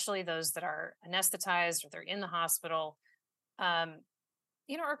patients, especially those that are anesthetized or they're in the hospital,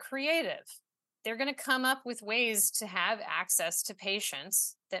 are creative. They're going to come up with ways to have access to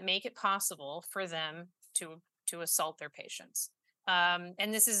patients that make it possible for them to assault their patients.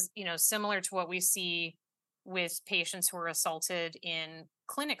 And this is, similar to what we see with patients who are assaulted in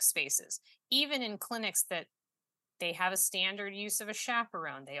clinic spaces. Even in clinics that they have a standard use of a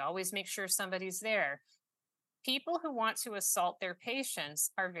chaperone, they always make sure somebody's there. People who want to assault their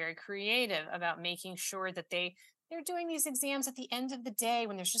patients are very creative about making sure that they're doing these exams at the end of the day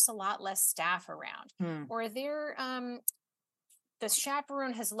when there's just a lot less staff around, or the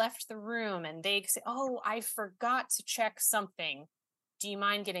chaperone has left the room and they say, "Oh, I forgot to check something. Do you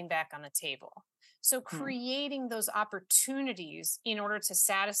mind getting back on the table?" So creating those opportunities in order to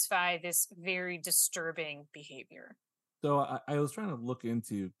satisfy this very disturbing behavior. So I was trying to look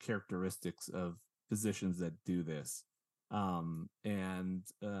into characteristics of physicians that do this. We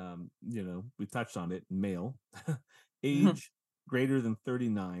touched on it, male, age greater than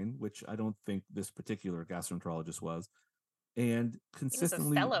 39, which I don't think this particular gastroenterologist was, and He was a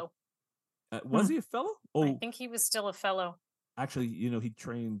consistently. fellow. Was he a fellow? Oh, I think he was still a fellow. Actually, he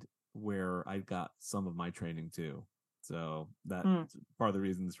trained where I got some of my training too. So that part of the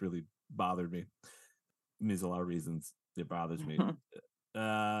reason this really bothered me. I mean, there's a lot of reasons it bothers me.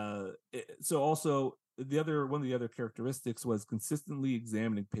 So also one of the other characteristics was consistently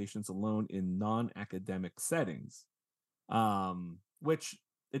examining patients alone in non-academic settings, which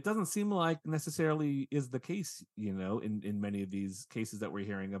it doesn't seem like necessarily is the case, in many of these cases that we're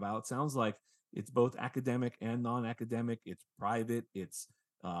hearing about. Sounds like it's both academic and non-academic. It's private. It's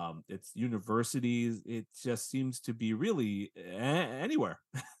universities. It just seems to be really anywhere.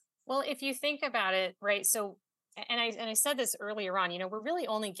 Well, if you think about it, right? So, and I said this earlier on, we're really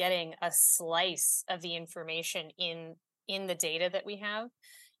only getting a slice of the information in the data that we have.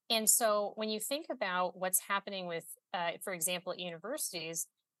 And so when you think about what's happening with, for example, at universities,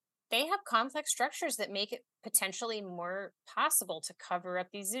 they have complex structures that make it potentially more possible to cover up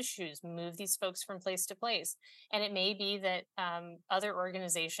these issues, move these folks from place to place. And it may be that other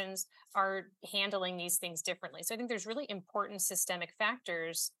organizations are handling these things differently. So I think there's really important systemic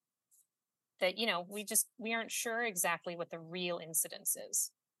factors that, we aren't sure exactly what the real incidence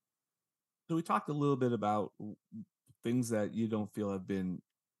is. So we talked a little bit about things that you don't feel have been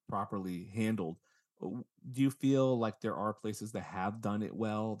properly handled. Do you feel like there are places that have done it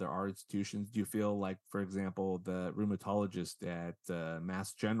well? There are institutions. Do you feel like, for example, the rheumatologist at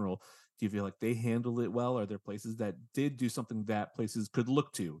Mass General, do you feel like they handled it well? Are there places that did do something that places could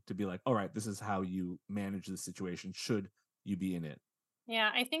look to be like, all right, this is how you manage the situation should you be in it?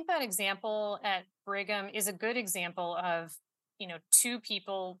 Yeah, I think that example at Brigham is a good example of, two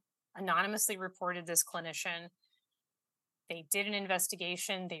people anonymously reported this clinician. They did an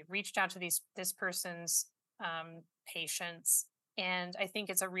investigation. They reached out to this person's patients. And I think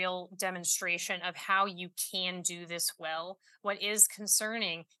it's a real demonstration of how you can do this well. What is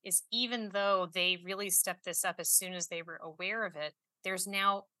concerning is even though they really stepped this up as soon as they were aware of it, there's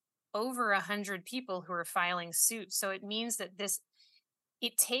now over 100 people who are filing suit. So it means that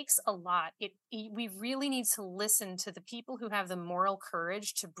it takes a lot. We really need to listen to the people who have the moral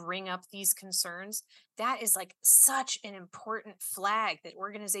courage to bring up these concerns. That is like such an important flag that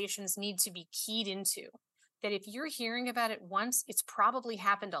organizations need to be keyed into. That if you're hearing about it once, it's probably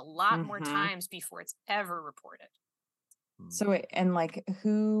happened a lot more times before it's ever reported. So, and like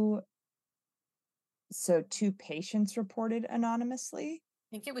so 2 patients reported anonymously? I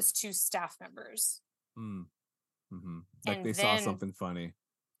think it was 2 staff members. Like and they saw something funny.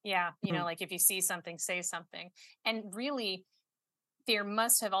 Yeah. Like if you see something, say something. And really, there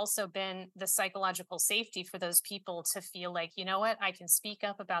must have also been the psychological safety for those people to feel like, you know what, I can speak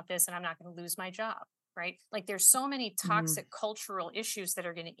up about this and I'm not going to lose my job. Right. Like there's so many toxic cultural issues that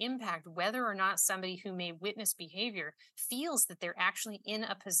are going to impact whether or not somebody who may witness behavior feels that they're actually in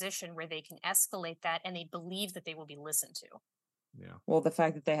a position where they can escalate that and they believe that they will be listened to. Yeah. Well, the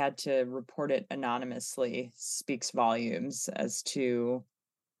fact that they had to report it anonymously speaks volumes as to,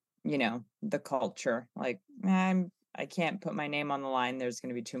 the culture. Like, I can't put my name on the line. There's going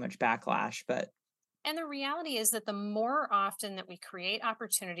to be too much backlash, And the reality is that the more often that we create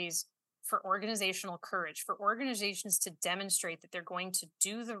opportunities for organizational courage, for organizations to demonstrate that they're going to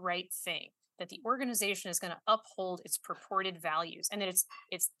do the right thing, that the organization is going to uphold its purported values and that it's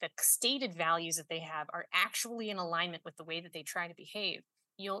the stated values that they have are actually in alignment with the way that they try to behave,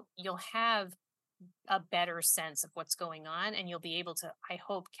 you'll have a better sense of what's going on and you'll be able to, I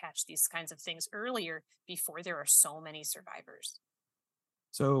hope, catch these kinds of things earlier before there are so many survivors.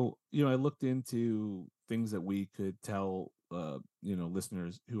 So, I looked into things that we could tell,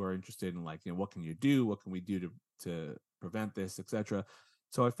 listeners who are interested in, like, what can you do? What can we do to prevent this, etc.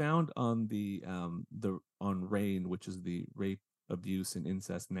 So I found on on RAINN, which is the Rape, Abuse, and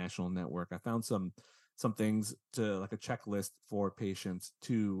Incest National Network, I found some things to like a checklist for patients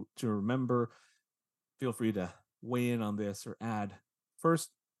to remember. Feel free to weigh in on this or add. First,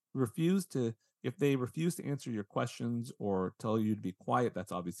 if they refuse to answer your questions or tell you to be quiet,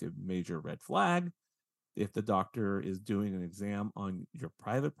 that's obviously a major red flag. If the doctor is doing an exam on your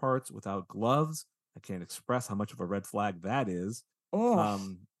private parts without gloves, I can't express how much of a red flag that is.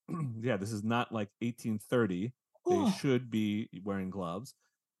 Yeah, this is not like 1830. They should be wearing gloves.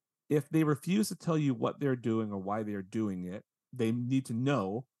 If they refuse to tell you what they're doing or why they're doing it, they need to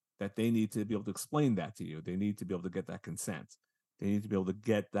know that they need to be able to explain that to you. They need to be able to get that consent. They need to be able to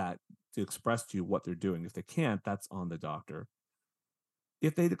get that to express to you what they're doing. If they can't, that's on the doctor.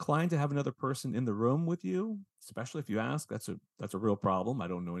 If they decline to have another person in the room with you, especially if you ask, that's a real problem. I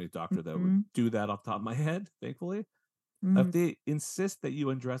don't know any doctor that would do that off the top of my head, thankfully. If they insist that you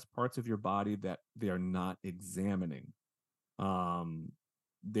undress parts of your body that they are not examining,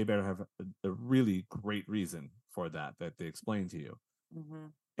 they better have a really great reason for that they explain to you.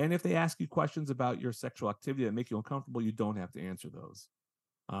 And if they ask you questions about your sexual activity that make you uncomfortable, you don't have to answer those.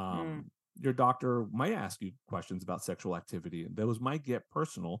 Your doctor might ask you questions about sexual activity, and those might get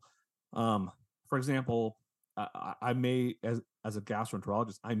personal. For example, I may, as a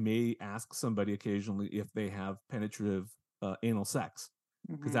gastroenterologist, I may ask somebody occasionally if they have penetrative anal sex,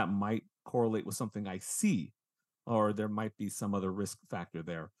 because that might correlate with something I see, or there might be some other risk factor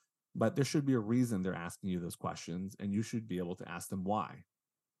there. But there should be a reason they're asking you those questions, and you should be able to ask them why.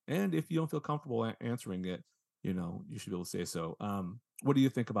 And if you don't feel comfortable answering it, you should be able to say so. What do you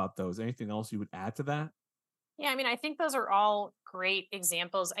think about those? Anything else you would add to that? Yeah, I mean, I think those are all great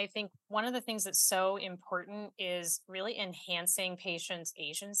examples. I think one of the things that's so important is really enhancing patients'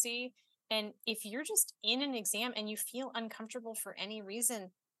 agency. And if you're just in an exam and you feel uncomfortable for any reason,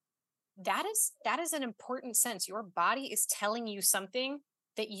 that is an important sense. Your body is telling you something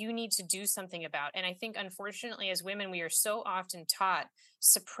that you need to do something about. And I think, unfortunately, as women, we are so often taught,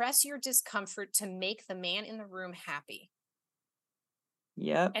 suppress your discomfort to make the man in the room happy.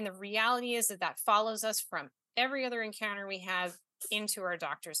 Yep. And the reality is that follows us from every other encounter we have into our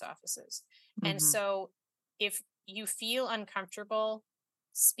doctor's offices. And so if you feel uncomfortable,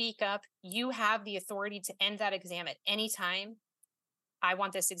 speak up. You have the authority to end that exam at any time. I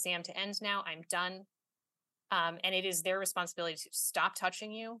want this exam to end now. I'm done. And it is their responsibility to stop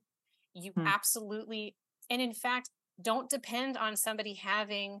touching you. You absolutely, and in fact, don't depend on somebody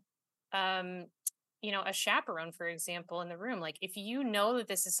having, a chaperone, for example, in the room. Like, if you know that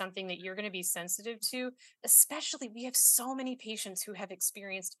this is something that you're going to be sensitive to, especially, we have so many patients who have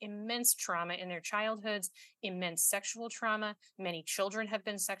experienced immense trauma in their childhoods, immense sexual trauma. Many children have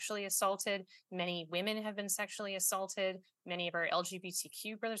been sexually assaulted. Many women have been sexually assaulted. Many of our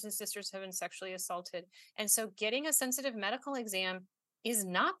LGBTQ brothers and sisters have been sexually assaulted. And so getting a sensitive medical exam is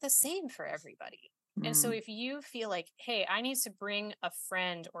not the same for everybody. And so if you feel like, hey, I need to bring a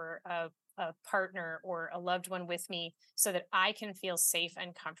friend or a partner or a loved one with me so that I can feel safe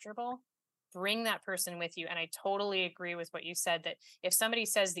and comfortable, bring that person with you. And I totally agree with what you said, that if somebody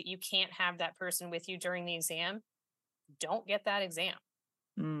says that you can't have that person with you during the exam, don't get that exam.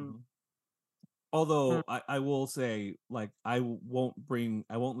 Although I will say, like, I won't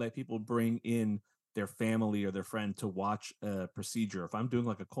let people bring in their family or their friend to watch a procedure. If I'm doing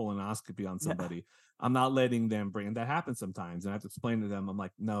like a colonoscopy on somebody, I'm not letting them bring, and that happens sometimes. And I have to explain to them, I'm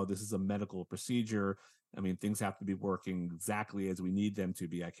like, no, this is a medical procedure. I mean, things have to be working exactly as we need them to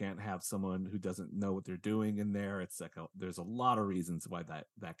be. I can't have someone who doesn't know what they're doing in there. It's like, there's a lot of reasons why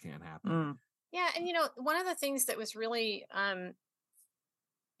that can't happen. Yeah. And, one of the things that was really,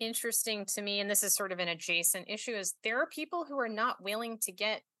 interesting to me, and this is sort of an adjacent issue, is there are people who are not willing to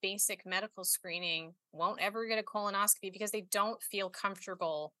get basic medical screening, won't ever get a colonoscopy because they don't feel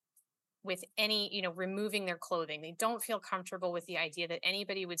comfortable with any, removing their clothing. They don't feel comfortable with the idea that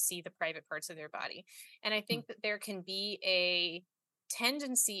anybody would see the private parts of their body. And I think that there can be a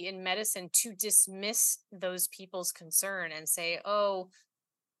tendency in medicine to dismiss those people's concern and say, oh,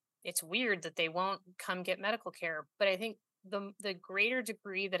 it's weird that they won't come get medical care. But I think the greater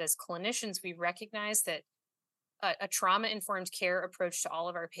degree that as clinicians we recognize that a trauma-informed care approach to all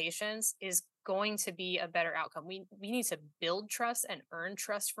of our patients is going to be a better outcome. We need to build trust and earn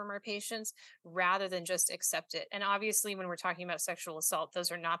trust from our patients rather than just accept it. And obviously, when we're talking about sexual assault,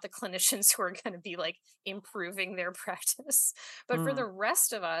 those are not the clinicians who are going to be like improving their practice. But for the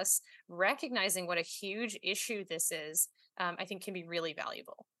rest of us, recognizing what a huge issue this is, I think can be really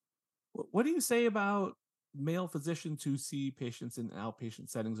valuable. What do you say about male physicians who see patients in outpatient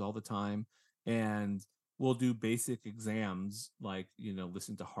settings all the time and will do basic exams like,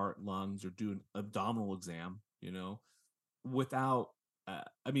 listen to heart, lungs, or do an abdominal exam, without,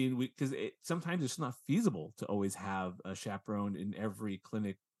 because sometimes it's not feasible to always have a chaperone in every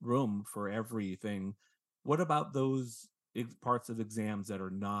clinic room for everything. What about those parts of exams that are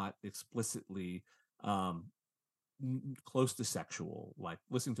not explicitly close to sexual, like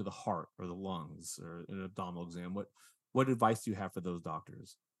listening to the heart or the lungs or an abdominal exam? What advice do you have for those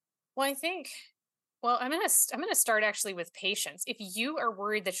doctors? Well, I think, I'm going to start actually with patients. If you are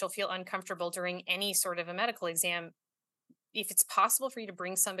worried that you'll feel uncomfortable during any sort of a medical exam, if it's possible for you to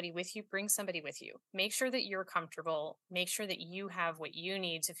bring somebody with you, bring somebody with you. Make sure that you're comfortable. Make sure that you have what you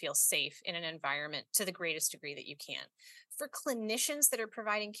need to feel safe in an environment to the greatest degree that you can. For clinicians that are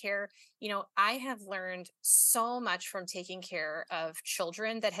providing care, I have learned so much from taking care of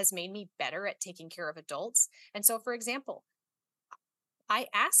children that has made me better at taking care of adults. And so, for example, I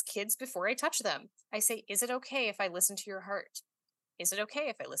ask kids before I touch them. I say, is it okay if I listen to your heart? Is it okay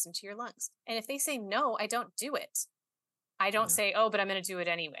if I listen to your lungs? And if they say no, I don't do it. I don't say, oh, but I'm going to do it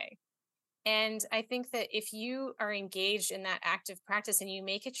anyway. And I think that if you are engaged in that active practice and you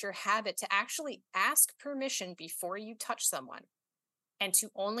make it your habit to actually ask permission before you touch someone and to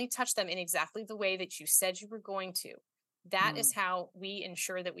only touch them in exactly the way that you said you were going to, that is how we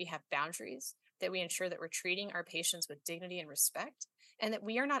ensure that we have boundaries, that we ensure that we're treating our patients with dignity and respect, and that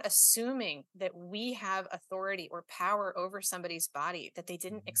we are not assuming that we have authority or power over somebody's body that they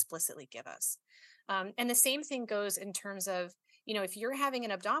didn't explicitly give us. And the same thing goes in terms of, if you're having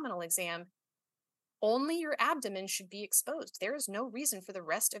an abdominal exam, only your abdomen should be exposed. There is no reason for the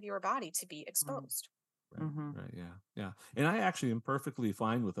rest of your body to be exposed. Right. Yeah. And I actually am perfectly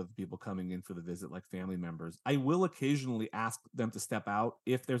fine with other people coming in for the visit, like family members. I will occasionally ask them to step out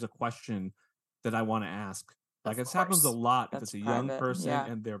if there's a question that I want to ask. Like it happens a lot if it's a young person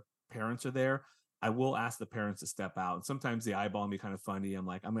and their parents are there. I will ask the parents to step out. And sometimes they eyeball me kind of funny. I'm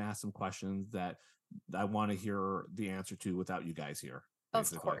like, I'm going to ask some questions that I want to hear the answer to without you guys here.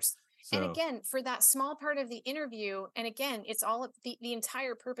 Basically. Of course. So, and again, for that small part of the interview, and again, it's all the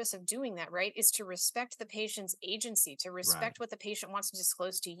entire purpose of doing that, right, is to respect the patient's agency, to respect what the patient wants to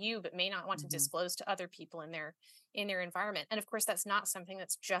disclose to you, but may not want to disclose to other people in their environment. And of course, that's not something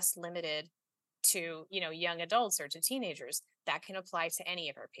that's just limited to, young adults or to teenagers. That can apply to any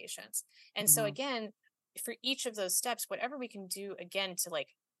of our patients. And so again, for each of those steps, whatever we can do, again, to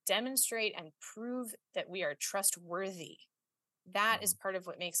demonstrate and prove that we are trustworthy, that is part of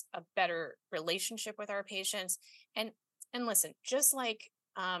what makes a better relationship with our patients. And listen, just like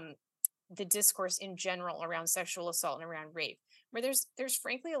the discourse in general around sexual assault and around rape, where there's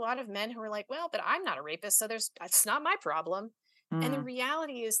frankly a lot of men who are like, well, but I'm not a rapist, so that's not my problem. And the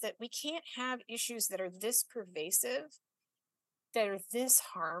reality is that we can't have issues that are this pervasive, that are this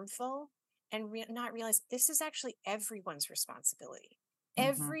harmful, and not realize this is actually everyone's responsibility.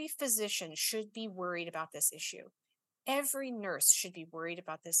 Every physician should be worried about this issue. Every nurse should be worried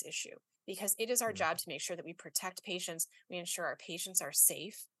about this issue, because it is our job to make sure that we protect patients, we ensure our patients are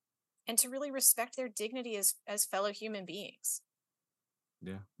safe, and to really respect their dignity as fellow human beings.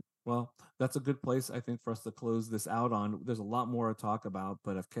 Yeah. Well, that's a good place, I think, for us to close this out on. There's a lot more to talk about,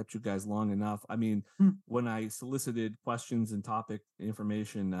 but I've kept you guys long enough. I mean, when I solicited questions and topic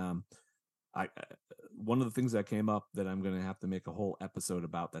information, one of the things that came up that I'm going to have to make a whole episode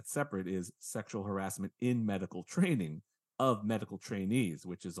about that's separate is sexual harassment in medical training of medical trainees,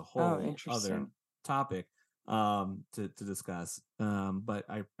 which is a whole other topic to discuss. But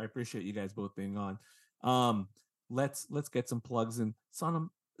I appreciate you guys both being on. Let's get some plugs in. Sonam,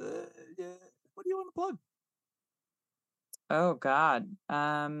 what do you want to plug? Oh God,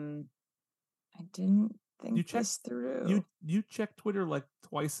 I didn't think this through. You check Twitter like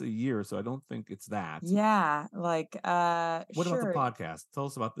twice a year, so I don't think it's that. Yeah, what about the podcast? Tell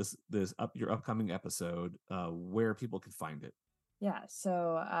us about your upcoming episode, where people can find it. Yeah,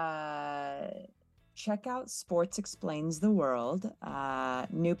 so check out Sports Explains the World,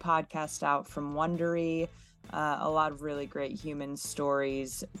 new podcast out from Wondery. A lot of really great human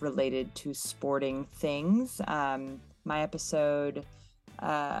stories related to sporting things. My episode,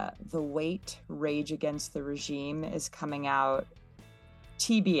 The Weight Rage Against the Regime, is coming out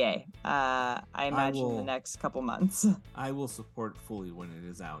TBA. I imagine the next couple months. I will support fully when it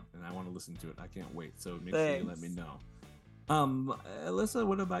is out, and I want to listen to it. I can't wait. So make sure you let me know. Alyssa,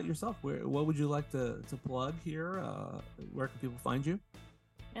 what about yourself? What would you like to plug here? Where can people find you?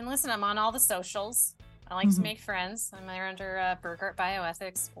 And listen, I'm on all the socials. I like to make friends. I'm there under Burgart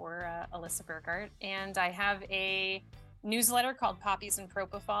Bioethics for Alyssa Burgart. And I have a newsletter called Poppies and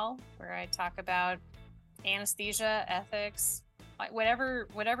Propofol, where I talk about anesthesia, ethics,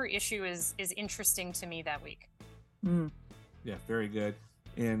 whatever issue is interesting to me that week. Yeah, very good.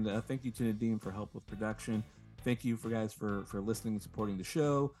 And thank you to Nadine for help with production. Thank you guys for listening and supporting the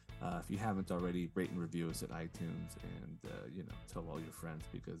show. If you haven't already, rate and review us at iTunes, and tell all your friends,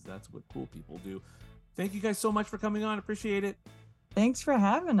 because that's what cool people do. Thank you guys so much for coming on. Appreciate it. Thanks for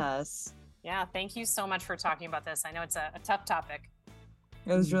having us. Yeah, thank you so much for talking about this. I know it's a tough topic.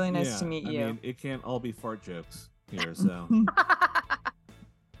 It was really nice to meet you. I mean, it can't all be fart jokes here, so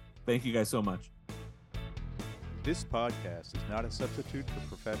thank you guys so much. This podcast is not a substitute for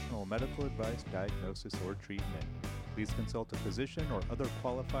professional medical advice, diagnosis, or treatment. Please consult a physician or other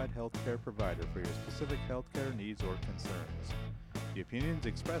qualified healthcare provider for your specific healthcare needs or concerns. The opinions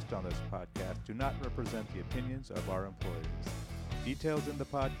expressed on this podcast do not represent the opinions of our employees. Details in the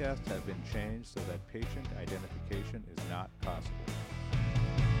podcast have been changed so that patient identification is not possible.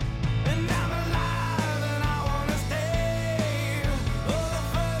 And I'm alive and I wanna stay. For the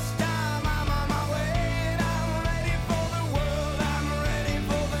first time I'm on my way and I'm ready for the world. I'm ready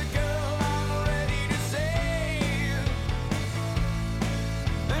for the girl I'm ready to save.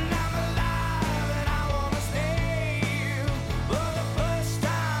 And I'm alive and I wanna stay. For the first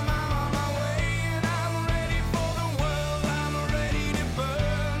time I'm on my way and I'm ready for the world. I'm ready to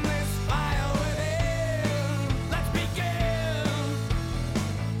burn this fire within. Let's begin.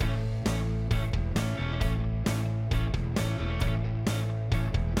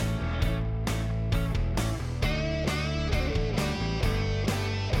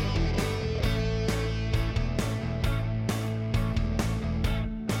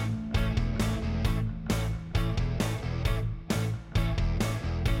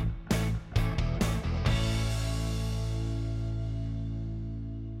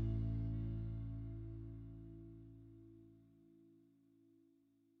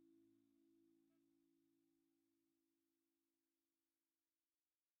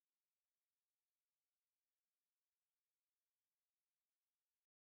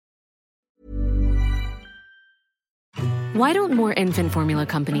 Why don't more infant formula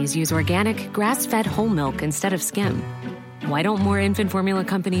companies use organic, grass-fed whole milk instead of skim? Why don't more infant formula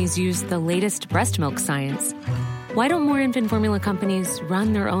companies use the latest breast milk science? Why don't more infant formula companies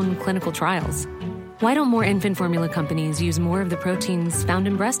run their own clinical trials? Why don't more infant formula companies use more of the proteins found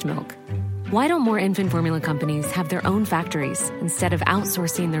in breast milk? Why don't more infant formula companies have their own factories instead of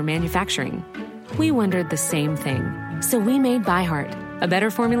outsourcing their manufacturing? We wondered the same thing. So we made ByHeart, a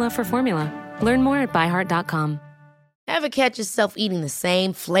better formula for formula. Learn more at byheart.com. Ever catch yourself eating the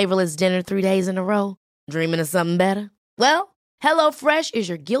same flavorless dinner 3 days in a row? Dreaming of something better? Well, HelloFresh is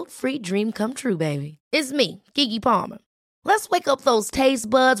your guilt-free dream come true, baby. It's me, Keke Palmer. Let's wake up those taste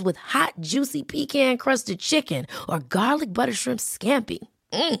buds with hot, juicy pecan-crusted chicken or garlic butter shrimp scampi.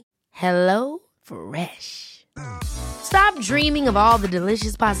 Hello Fresh. Stop dreaming of all the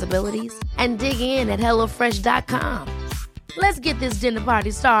delicious possibilities and dig in at HelloFresh.com. Let's get this dinner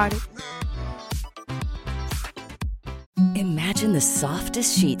party started. Imagine the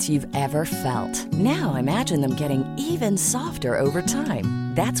softest sheets you've ever felt. Now imagine them getting even softer over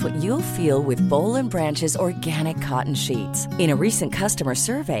time. That's what you'll feel with Boll & Branch's organic cotton sheets. In a recent customer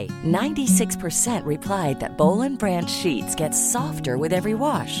survey, 96% replied that Boll & Branch sheets get softer with every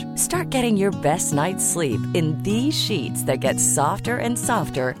wash. Start getting your best night's sleep in these sheets that get softer and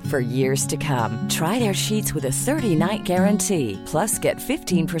softer for years to come. Try their sheets with a 30-night guarantee. Plus, get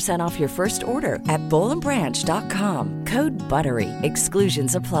 15% off your first order at bollandbranch.com. Code BUTTERY.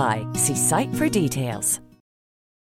 Exclusions apply. See site for details.